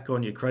sats back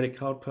on your credit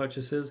card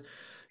purchases.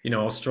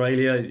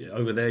 Australia,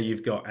 over there,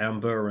 you've got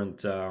Amber and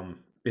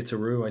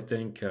Bitteroo, I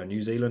think.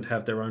 New Zealand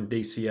have their own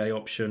DCA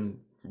option.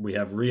 We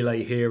have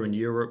Relay here in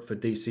Europe for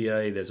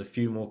DCA. There's a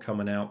few more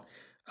coming out.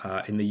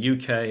 In the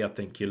UK, I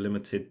think you're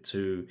limited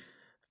to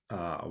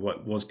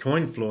what was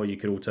CoinFloor you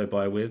could auto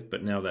buy with,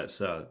 but now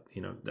that's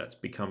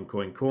become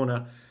Coin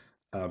Corner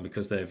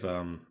because they've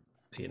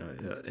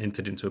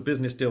entered into a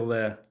business deal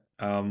there.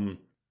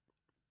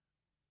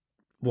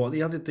 What are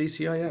the other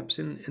DCA apps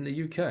in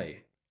the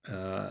UK?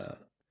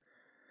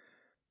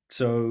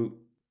 So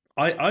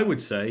I would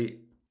say,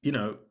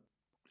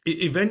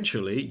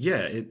 eventually,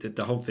 yeah,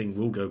 the whole thing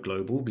will go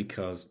global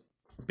because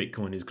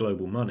Bitcoin is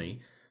global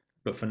money.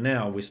 But for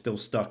now, we're still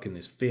stuck in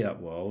this fiat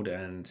world,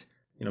 and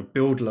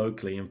build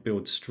locally and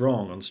build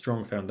strong on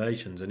strong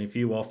foundations. And if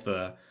you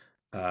offer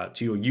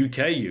to your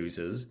UK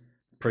users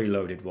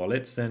preloaded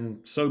wallets, then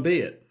so be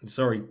it.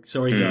 Sorry,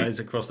 guys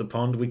across the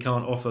pond, we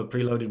can't offer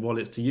preloaded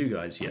wallets to you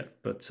guys yet,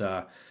 but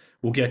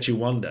we'll get you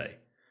one day.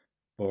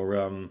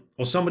 Or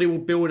somebody will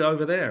build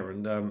over there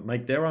and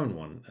make their own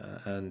one,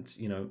 and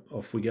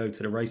off we go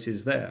to the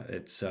races there.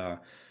 It's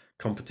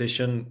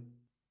competition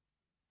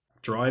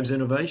drives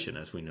innovation,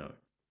 as we know.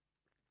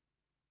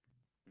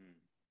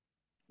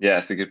 Yeah,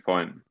 that's a good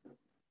point.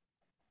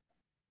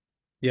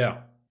 Yeah,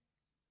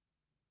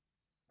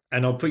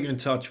 and I'll put you in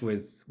touch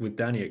with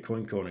Danny at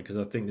Coin Corner because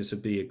I think this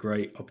would be a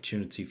great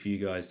opportunity for you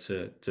guys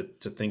to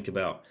think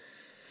about.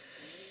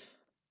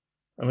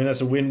 I mean,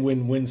 that's a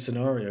win-win-win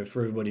scenario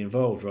for everybody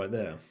involved, right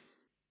there.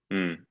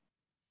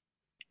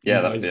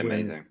 Yeah, that would be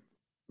amazing.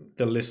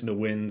 The listener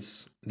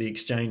wins, the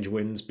exchange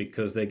wins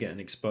because they're getting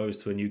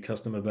exposed to a new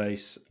customer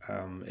base.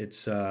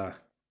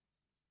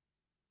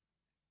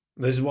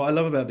 This is what I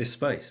love about this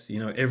space.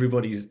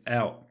 Everybody's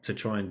out to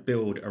try and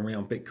build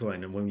around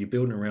Bitcoin, and when you're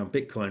building around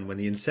Bitcoin, when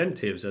the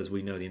incentives, as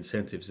we know, the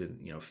incentives in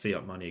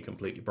fiat money are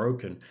completely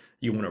broken,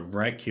 you want to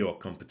wreck your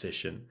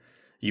competition,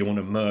 you want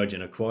to merge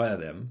and acquire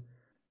them.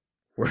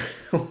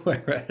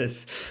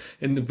 Whereas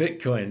in the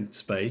Bitcoin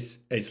space,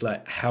 it's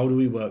like, how do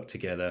we work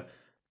together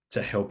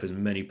to help as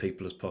many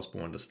people as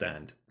possible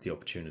understand the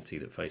opportunity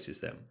that faces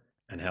them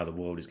and how the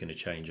world is going to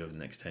change over the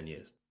next 10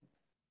 years?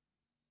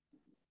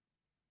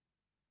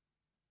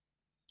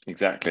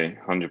 Exactly,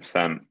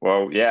 100%.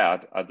 Well, yeah,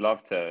 I'd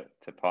love to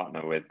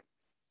partner with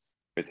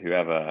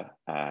whoever.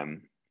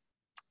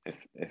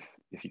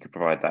 If you could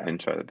provide that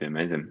intro, that'd be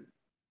amazing.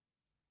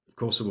 Of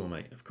course I will,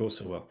 mate. Of course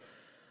I will.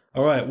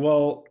 All right.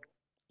 Well,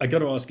 I got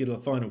to ask you the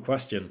final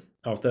question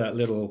after that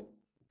little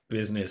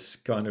business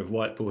kind of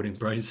whiteboarding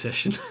brain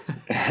session.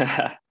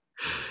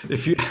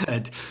 If you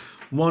had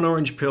one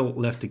orange pill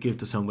left to give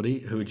to somebody,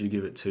 who would you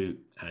give it to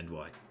and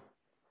why?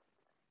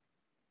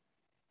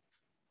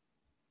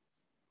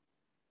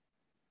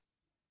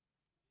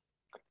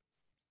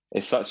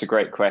 It's such a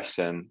great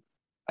question.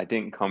 I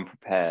didn't come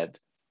prepared,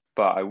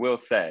 but I will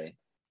say,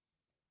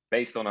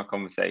 based on our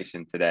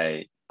conversation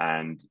today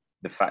and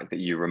the fact that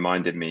you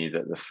reminded me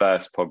that the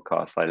first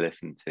podcast I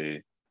listened to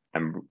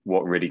and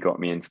what really got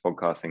me into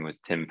podcasting was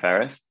Tim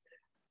Ferriss.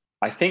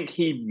 I think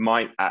he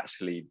might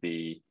actually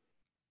be,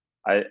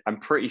 I'm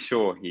pretty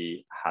sure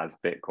he has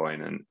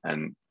Bitcoin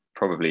and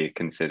probably a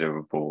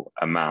considerable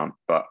amount,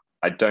 but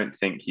I don't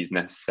think he's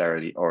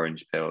necessarily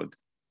orange pilled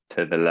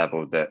to the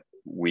level that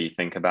we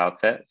think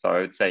about it. So I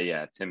would say,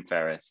 yeah, Tim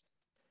Ferriss,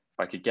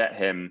 if I could get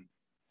him,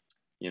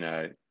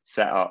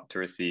 set up to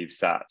receive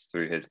sats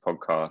through his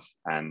podcast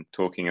and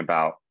talking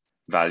about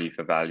value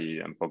for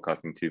value and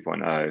podcasting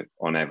 2.0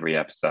 on every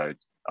episode,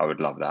 I would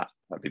love that.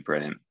 That'd be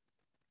brilliant.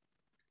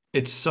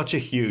 It's such a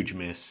huge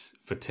miss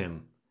for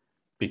Tim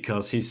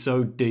because he's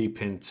so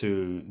deep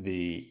into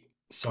the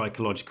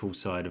psychological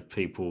side of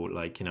people,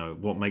 like,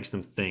 what makes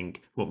them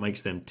think, what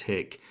makes them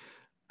tick.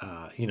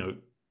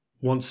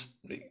 Once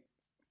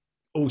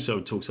also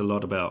talks a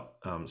lot about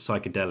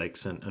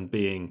psychedelics and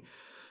being,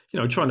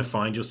 trying to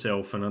find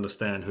yourself and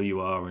understand who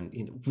you are.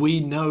 And we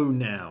know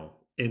now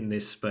in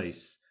this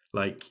space,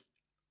 like,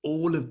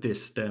 all of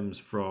this stems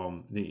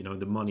from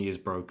the money is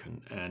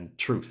broken and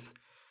truth,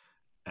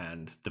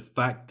 and the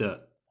fact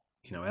that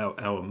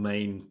our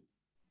main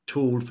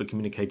tool for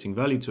communicating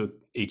value to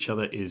each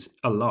other is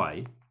a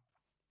lie,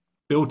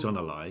 built on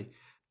a lie,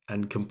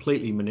 and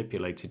completely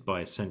manipulated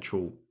by a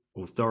central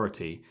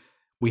authority.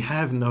 We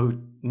have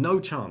no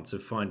chance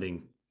of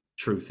finding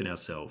truth in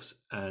ourselves.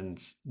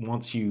 And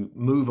once you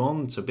move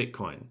on to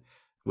Bitcoin,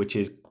 which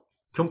is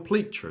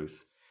complete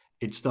truth,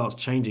 it starts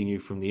changing you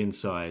from the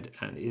inside,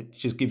 and it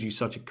just gives you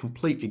such a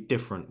completely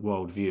different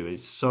worldview.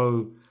 It's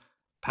so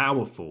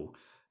powerful,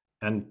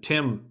 and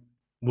Tim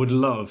would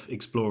love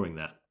exploring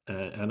that.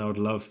 And I would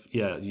love,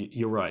 yeah,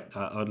 you're right.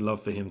 I'd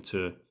love for him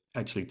to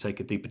actually take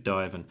a deeper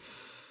dive and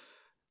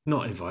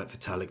not invite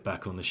Vitalik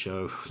back on the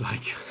show.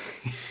 Like,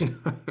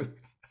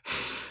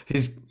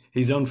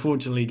 he's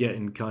unfortunately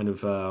getting kind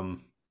of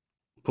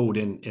pulled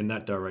in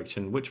that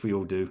direction, which we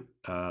all do.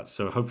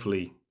 So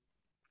hopefully,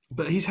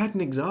 but he's had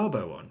Nick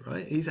Szabo on,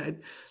 right? He's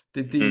had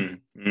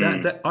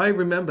that I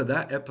remember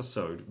that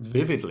episode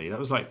vividly. That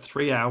was like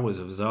 3 hours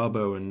of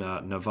Szabo and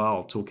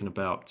Naval talking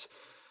about.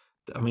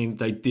 I mean,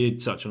 they did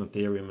touch on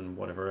Ethereum and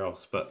whatever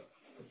else, but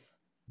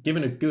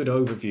given a good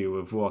overview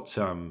of what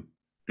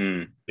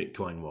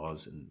Bitcoin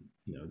was and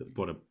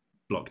what a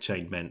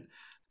blockchain meant,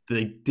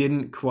 they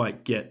didn't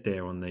quite get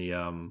there on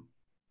the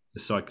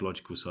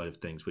psychological side of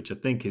things, which I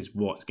think is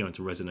what's going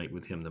to resonate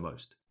with him the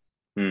most.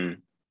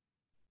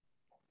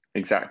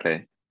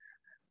 Exactly.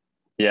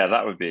 Yeah,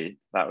 that would be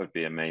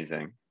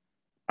amazing.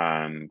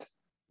 And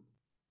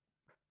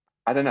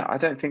I don't know. I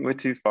don't think we're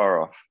too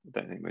far off.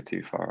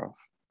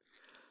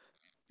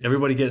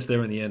 Everybody gets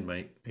there in the end,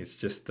 mate. It's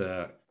just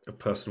a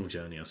personal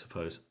journey, I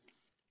suppose.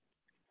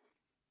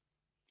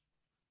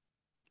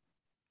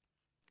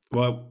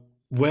 Well,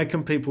 where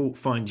can people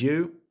find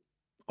you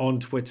on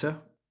Twitter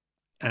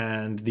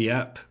and the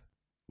app?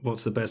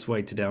 What's the best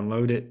way to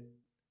download it?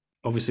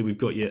 Obviously, we've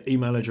got your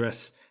email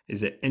address.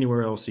 Is there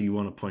anywhere else you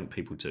want to point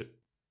people to?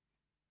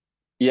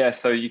 Yeah,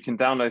 so you can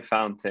download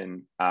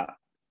Fountain at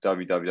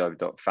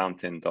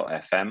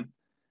www.fountain.fm.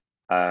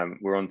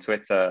 We're on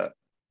Twitter,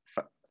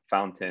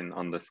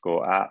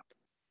 Fountain_app.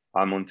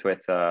 I'm on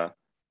Twitter,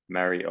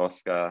 Mary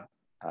Oscar.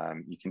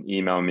 You can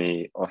email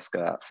me,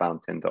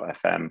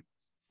 oscar@fountain.fm.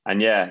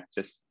 And yeah,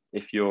 just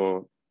if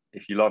you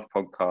love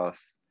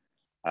podcasts,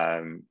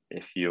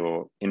 if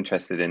you're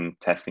interested in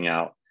testing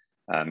out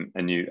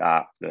a new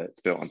app that's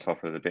built on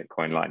top of the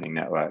Bitcoin Lightning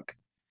Network,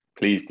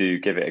 please do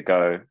give it a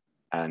go.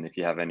 And if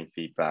you have any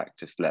feedback,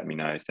 just let me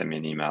know, send me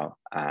an email,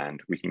 and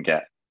we can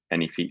get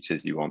any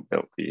features you want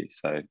built for you.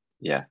 So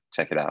yeah,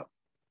 check it out.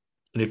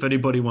 And if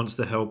anybody wants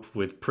to help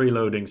with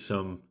preloading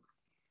some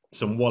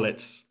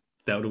wallets,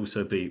 that would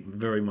also be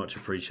very much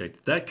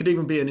appreciated. That could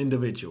even be an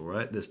individual,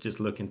 right? That's just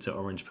looking to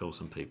orange pill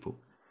some people.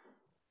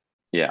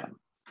 Yeah,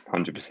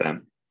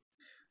 100%.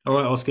 All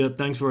right, Oscar,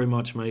 thanks very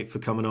much, mate, for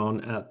coming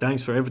on.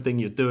 Thanks for everything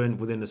you're doing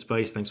within the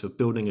space. Thanks for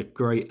building a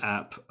great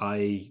app.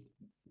 I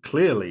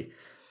clearly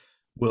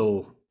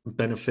will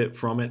benefit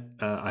from it.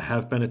 I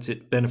have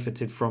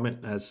benefited from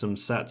it as some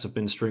sats have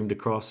been streamed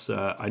across.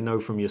 I know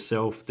from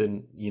yourself,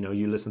 then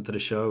you listen to the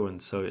show,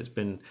 and so it's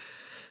been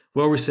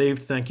well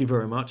received. Thank you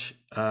very much.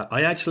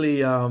 I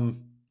actually,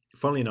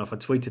 funnily enough, I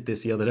tweeted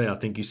this the other day. I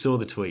think you saw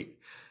the tweet.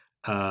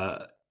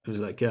 It was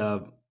like,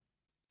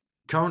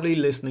 currently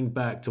listening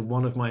back to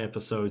one of my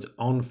episodes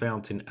on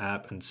Fountain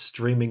app and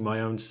streaming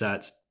my own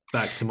sats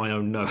back to my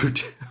own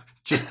node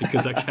just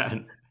because I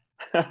can.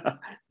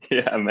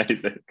 Yeah,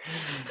 amazing.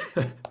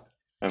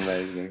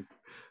 Amazing.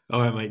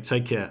 All right, mate.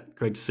 Take care.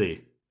 Great to see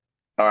you.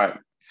 All right.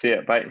 See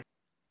you. Bye.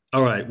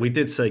 All right. We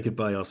did say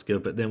goodbye, Oscar,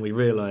 but then we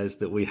realized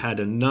that we had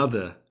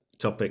another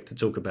topic to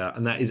talk about,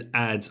 and that is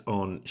ads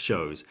on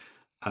shows.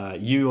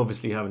 You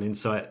obviously have an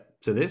insight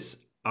to this.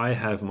 I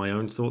have my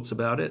own thoughts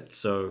about it.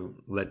 So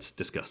let's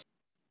discuss.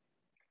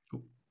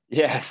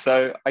 Yeah.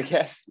 So I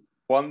guess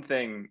one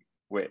thing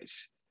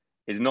which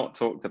is not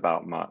talked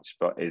about much,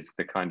 but is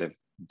the kind of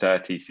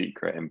dirty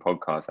secret in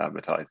podcast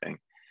advertising,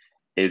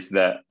 is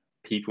that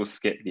people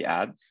skip the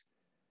ads.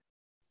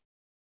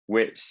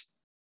 which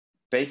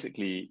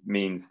basically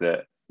means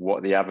that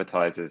what the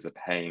advertisers are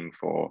paying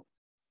for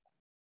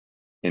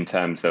in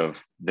terms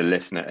of the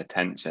listener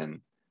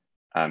attention,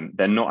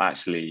 they're not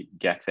actually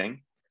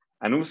getting.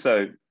 And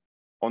also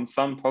on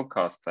some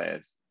podcast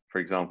players, for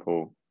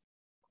example,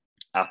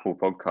 Apple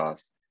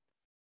Podcasts,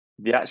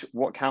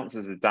 what counts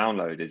as a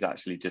download is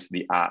actually just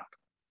the app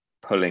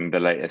pulling the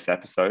latest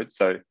episode.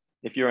 So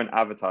if you're an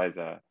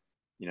advertiser,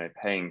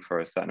 paying for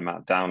a certain amount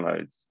of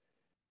downloads,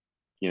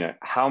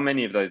 how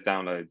many of those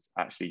downloads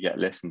actually get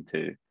listened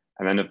to?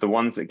 And then of the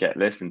ones that get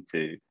listened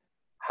to,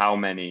 how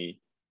many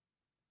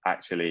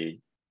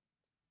actually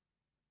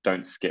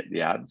don't skip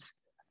the ads?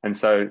 And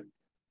so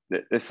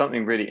there's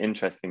something really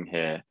interesting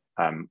here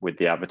with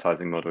the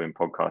advertising model in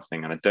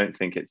podcasting. And I don't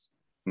think it's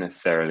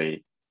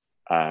necessarily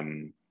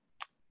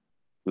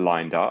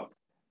lined up.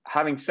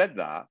 Having said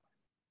that,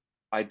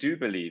 I do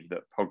believe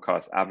that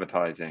podcast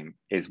advertising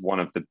is one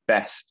of the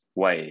best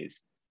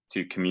ways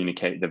to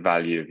communicate the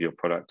value of your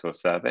product or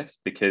service,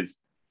 because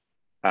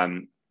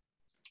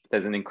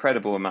there's an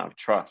incredible amount of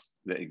trust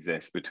that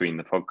exists between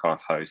the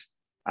podcast host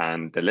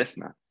and the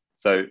listener.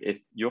 So if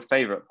your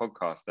favorite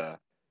podcaster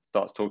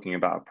starts talking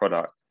about a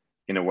product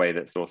in a way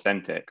that's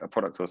authentic, a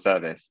product or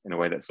service in a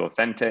way that's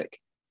authentic,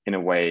 in a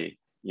way,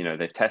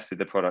 they've tested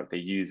the product, they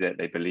use it,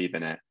 they believe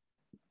in it,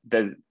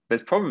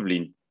 there's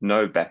probably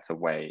no better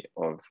way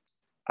of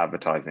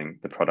advertising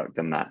the product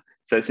than that.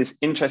 So it's this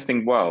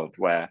interesting world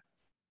where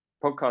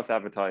podcast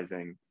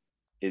advertising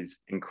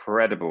is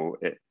incredible.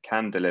 It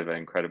can deliver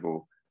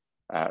incredible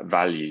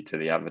value to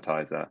the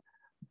advertiser,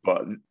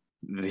 but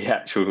the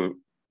actual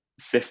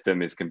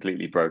system is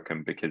completely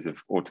broken because of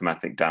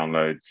automatic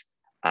downloads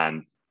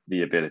and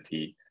the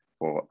ability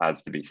for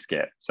ads to be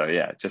skipped. So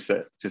yeah, just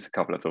a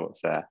couple of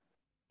thoughts there.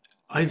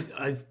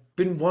 I've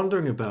been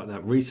wondering about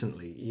that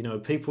recently.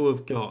 People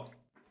have got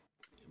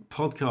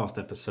podcast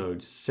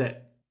episodes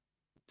set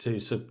to,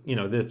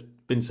 they've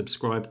been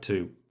subscribed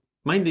to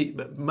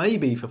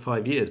maybe for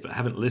 5 years, but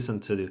haven't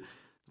listened to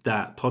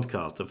that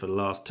podcaster for the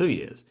last 2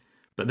 years.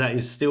 But that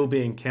is still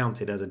being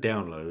counted as a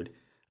download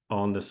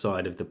on the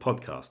side of the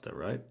podcaster,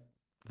 right?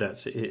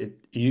 That's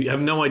it. You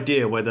have no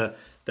idea whether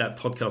that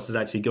podcast has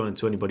actually gone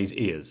into anybody's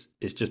ears.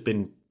 It's just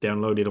been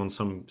downloaded on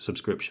some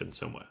subscription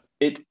somewhere.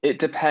 It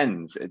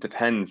depends. It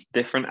depends.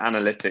 Different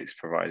analytics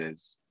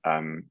providers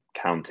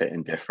count it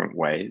in different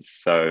ways.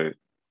 So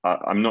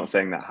I'm not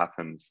saying that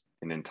happens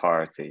in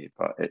entirety,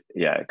 but it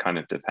kind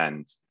of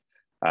depends.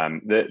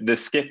 The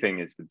skipping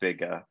is the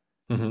bigger,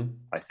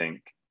 I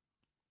think,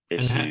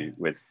 issue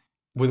with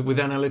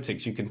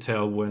analytics. You can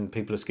tell when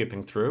people are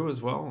skipping through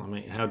as well. I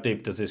mean, how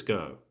deep does this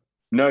go?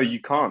 No, you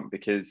can't,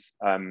 because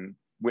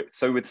with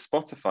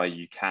Spotify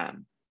you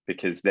can,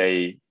 because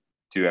they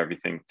do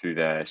everything through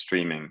their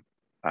streaming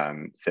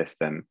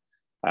system,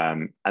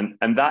 and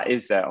that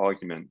is their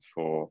argument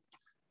for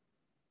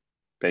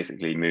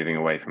basically moving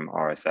away from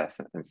RSS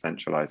and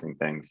centralizing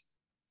things.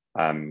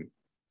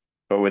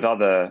 But with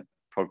other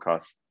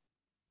podcast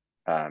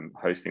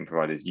hosting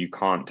providers, you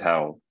can't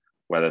tell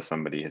whether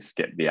somebody has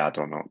skipped the ad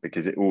or not,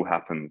 because it all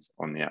happens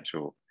on the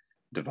actual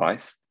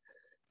device.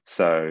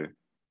 So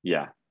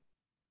yeah.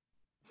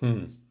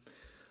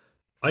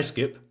 I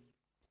skip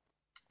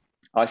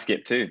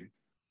too.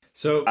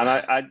 So, and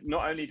I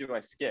not only do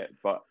I skip,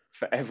 but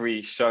for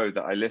every show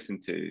that I listen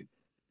to,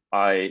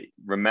 I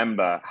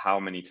remember how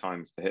many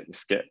times to hit the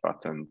skip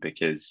button,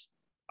 because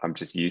I'm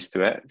just used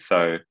to it.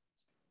 So,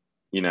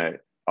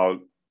 I'll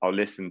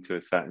listen to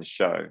a certain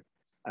show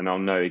and I'll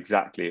know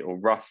exactly or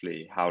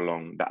roughly how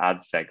long the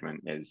ad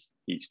segment is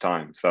each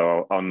time.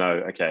 So I'll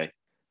know, okay,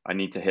 I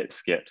need to hit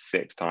skip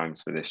 6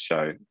 times for this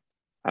show,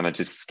 and I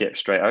just skip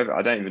straight over.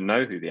 I don't even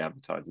know who the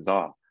advertisers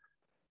are.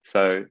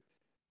 So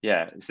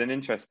yeah, it's an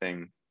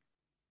interesting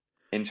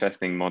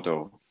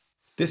model.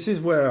 This is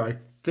where I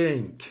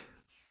think,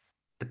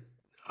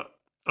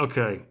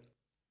 okay,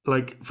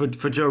 like for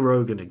Joe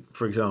Rogan,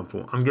 for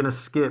example, I'm going to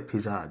skip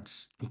his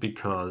ads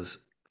because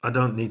I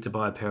don't need to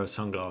buy a pair of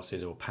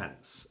sunglasses or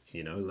pants.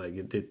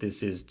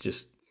 This is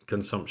just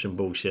consumption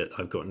bullshit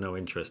I've got no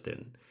interest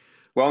in.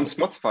 Well, on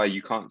Spotify,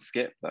 you can't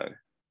skip though.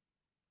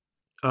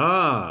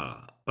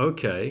 Ah,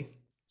 okay.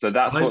 So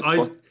that's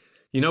what...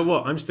 You know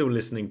what? I'm still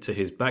listening to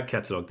his back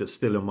catalogue that's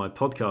still on my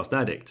Podcast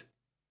Addict.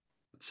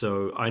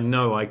 So I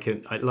know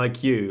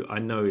like you, I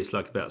know it's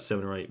like about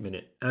 7 or 8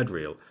 minute ad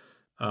reel.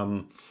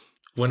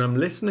 When I'm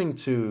listening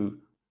to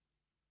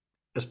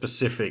a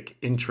specific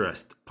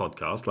interest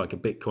podcast, like a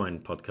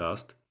Bitcoin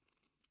podcast,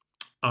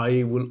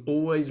 I will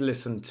always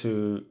listen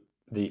to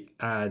the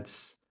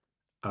ads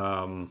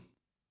for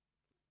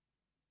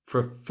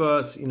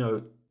first,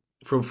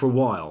 for a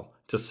while,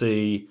 to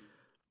see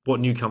what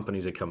new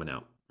companies are coming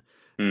out.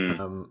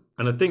 And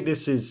I think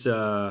this is,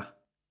 a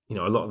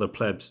lot of the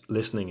plebs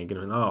listening are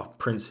going, oh,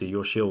 Princey,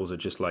 your shills are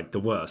just like the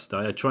worst.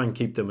 I try and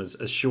keep them as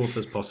short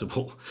as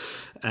possible,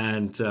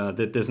 and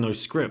that there's no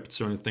scripts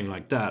or anything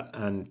like that.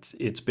 And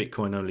it's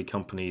Bitcoin only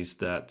companies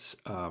that,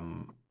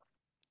 and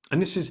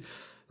this is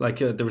like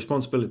the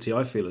responsibility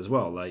I feel as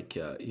well, like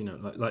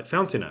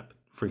Fountain App,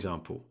 for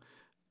example.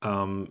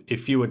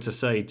 if you were to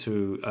say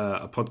to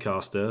a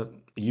podcaster,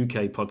 a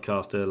UK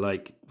podcaster,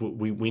 like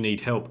we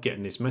need help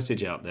getting this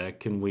message out there,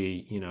 can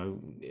we,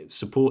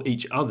 support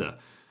each other?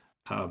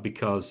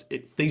 Because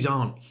these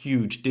aren't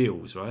huge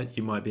deals, right?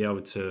 You might be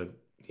able to,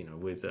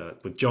 with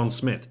John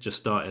Smith, just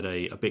started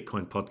a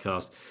Bitcoin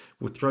podcast.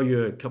 We'll throw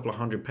you a couple of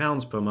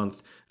 £100 per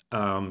month.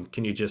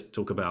 Can you just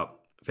talk about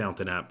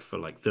Fountain App for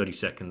like 30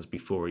 seconds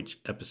before each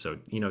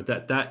episode?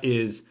 That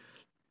is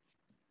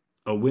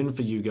a win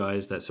for you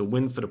guys. That's a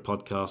win for the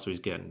podcaster who's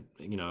getting,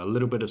 a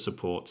little bit of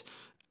support.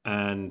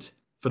 And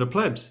for the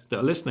plebs that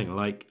are listening,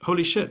 like,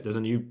 holy shit, there's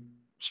a new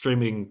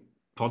streaming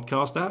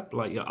podcast app.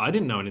 Like, I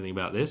didn't know anything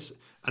about this.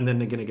 And then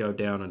they're going to go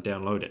down and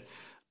download it.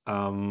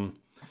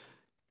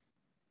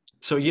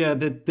 So yeah,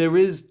 there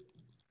is.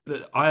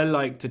 I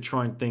like to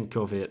try and think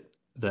of it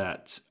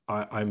that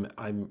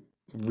I'm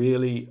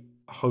really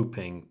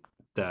hoping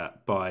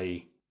that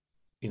by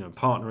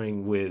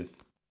partnering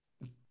with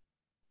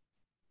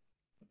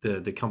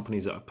the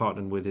companies that I've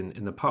partnered with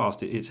in the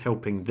past, it's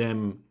helping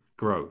them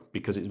grow,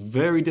 because it's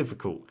very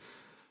difficult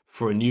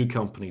for a new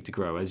company to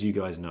grow, as you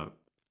guys know.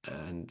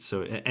 And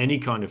so any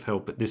kind of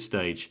help at this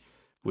stage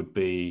would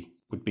be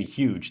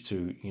huge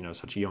to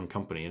such a young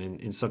company,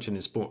 and in such an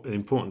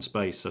important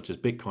space such as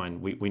Bitcoin,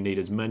 we need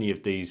as many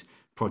of these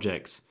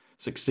projects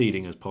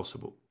succeeding as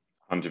possible.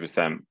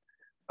 100%.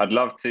 I'd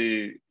love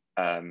to.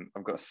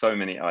 I've got so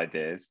many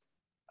ideas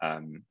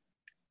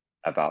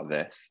about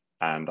this,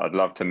 and I'd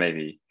love to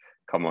maybe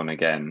come on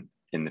again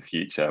in the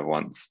future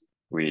once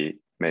we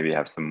maybe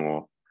have some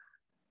more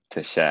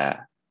to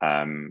share.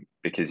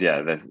 Because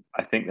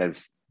I think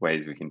there's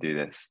ways we can do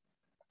this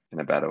in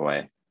a better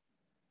way.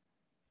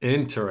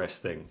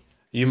 Interesting.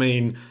 You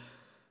mean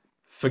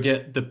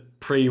forget the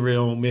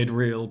pre-reel,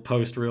 mid-reel,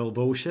 post-reel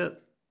bullshit?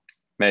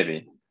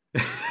 Maybe.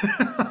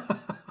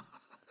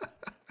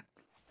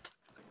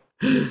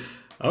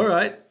 All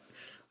right.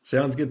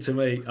 Sounds good to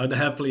me. I'd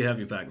happily have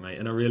you back, mate.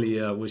 And I really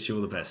wish you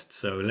all the best.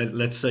 So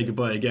let's say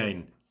goodbye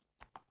again.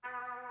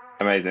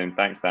 Amazing.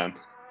 Thanks, Dan.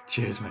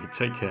 Cheers, mate.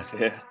 Take care. See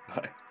ya.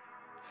 Bye.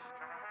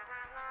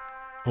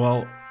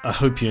 Well, I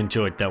hope you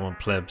enjoyed that one,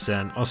 plebs.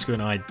 And Oscar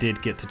and I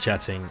did get to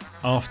chatting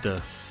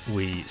after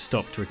we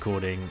stopped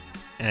recording,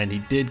 and he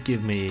did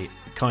give me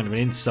kind of an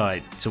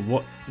insight to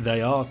what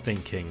they are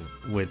thinking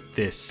with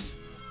this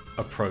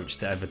approach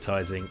to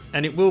advertising,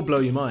 and it will blow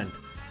your mind.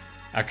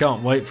 I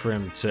can't wait for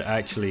him to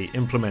actually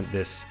implement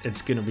this.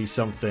 It's going to be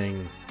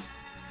something.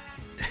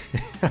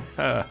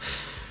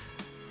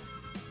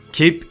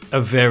 Keep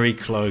a very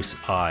close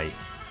eye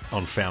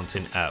on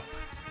Fountain App.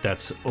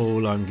 That's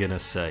all I'm going to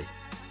say.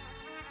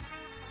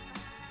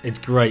 It's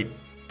great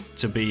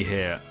to be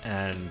here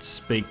and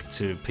speak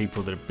to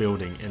people that are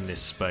building in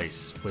this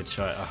space, which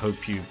I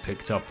hope you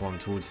picked up on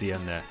towards the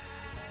end there.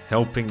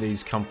 Helping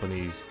these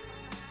companies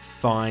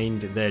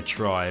find their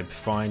tribe,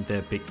 find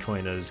their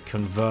Bitcoiners,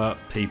 convert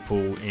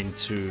people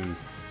into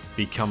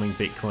becoming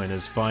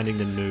Bitcoiners, finding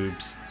the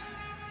noobs.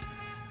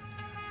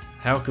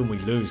 How can we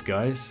lose,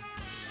 guys?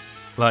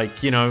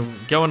 Like,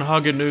 go and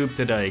hug a noob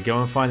today,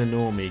 go and find a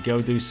normie,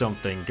 go do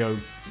something, go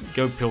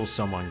pill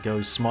someone,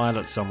 go smile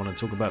at someone and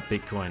talk about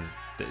Bitcoin.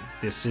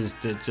 This is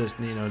just,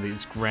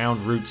 this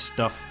ground root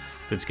stuff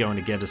that's going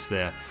to get us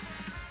there.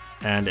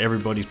 And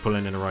everybody's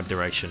pulling in the right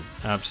direction.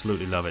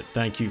 Absolutely love it.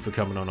 Thank you for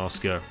coming on,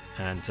 Oscar.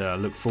 And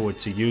look forward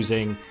to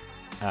using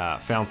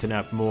Fountain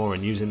App more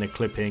and using the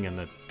clipping and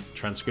the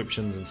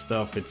transcriptions and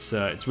stuff. It's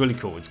really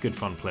cool. It's good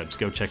fun, plebs.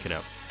 Go check it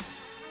out.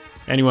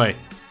 Anyway,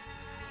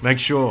 make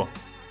sure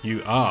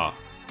you are.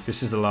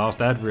 This is the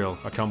last ad reel.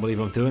 I can't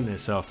believe I'm doing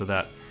this after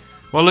that.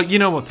 Well, look, you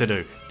know what to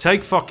do.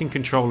 Take fucking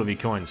control of your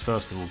coins,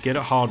 first of all. Get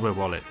a hardware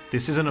wallet.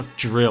 This isn't a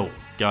drill,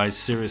 guys.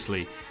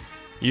 Seriously.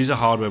 Use a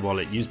hardware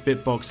wallet. Use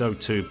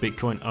BitBox02,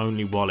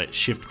 Bitcoin-only wallet,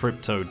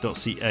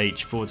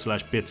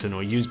 shiftcrypto.ch/Bitten,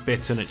 or use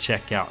Bitten at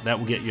checkout. That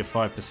will get you a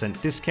 5%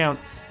 discount.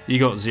 You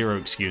got zero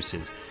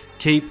excuses.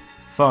 Keep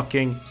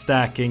fucking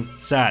stacking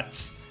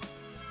sats.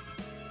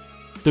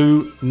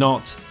 Do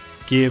not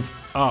give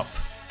up.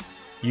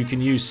 You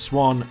can use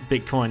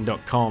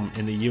swanbitcoin.com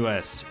in the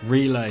US,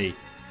 Relay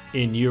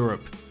in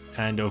Europe,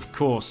 and of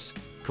course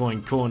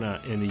Coin Corner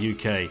in the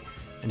UK.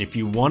 And if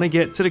you want to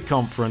get to the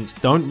conference,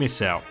 don't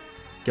miss out.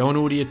 Go and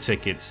order your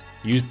tickets,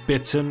 use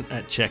Bitten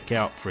at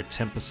checkout for a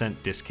 10%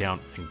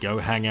 discount, and go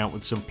hang out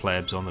with some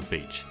plebs on the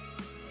beach.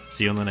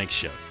 See you on the next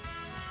show.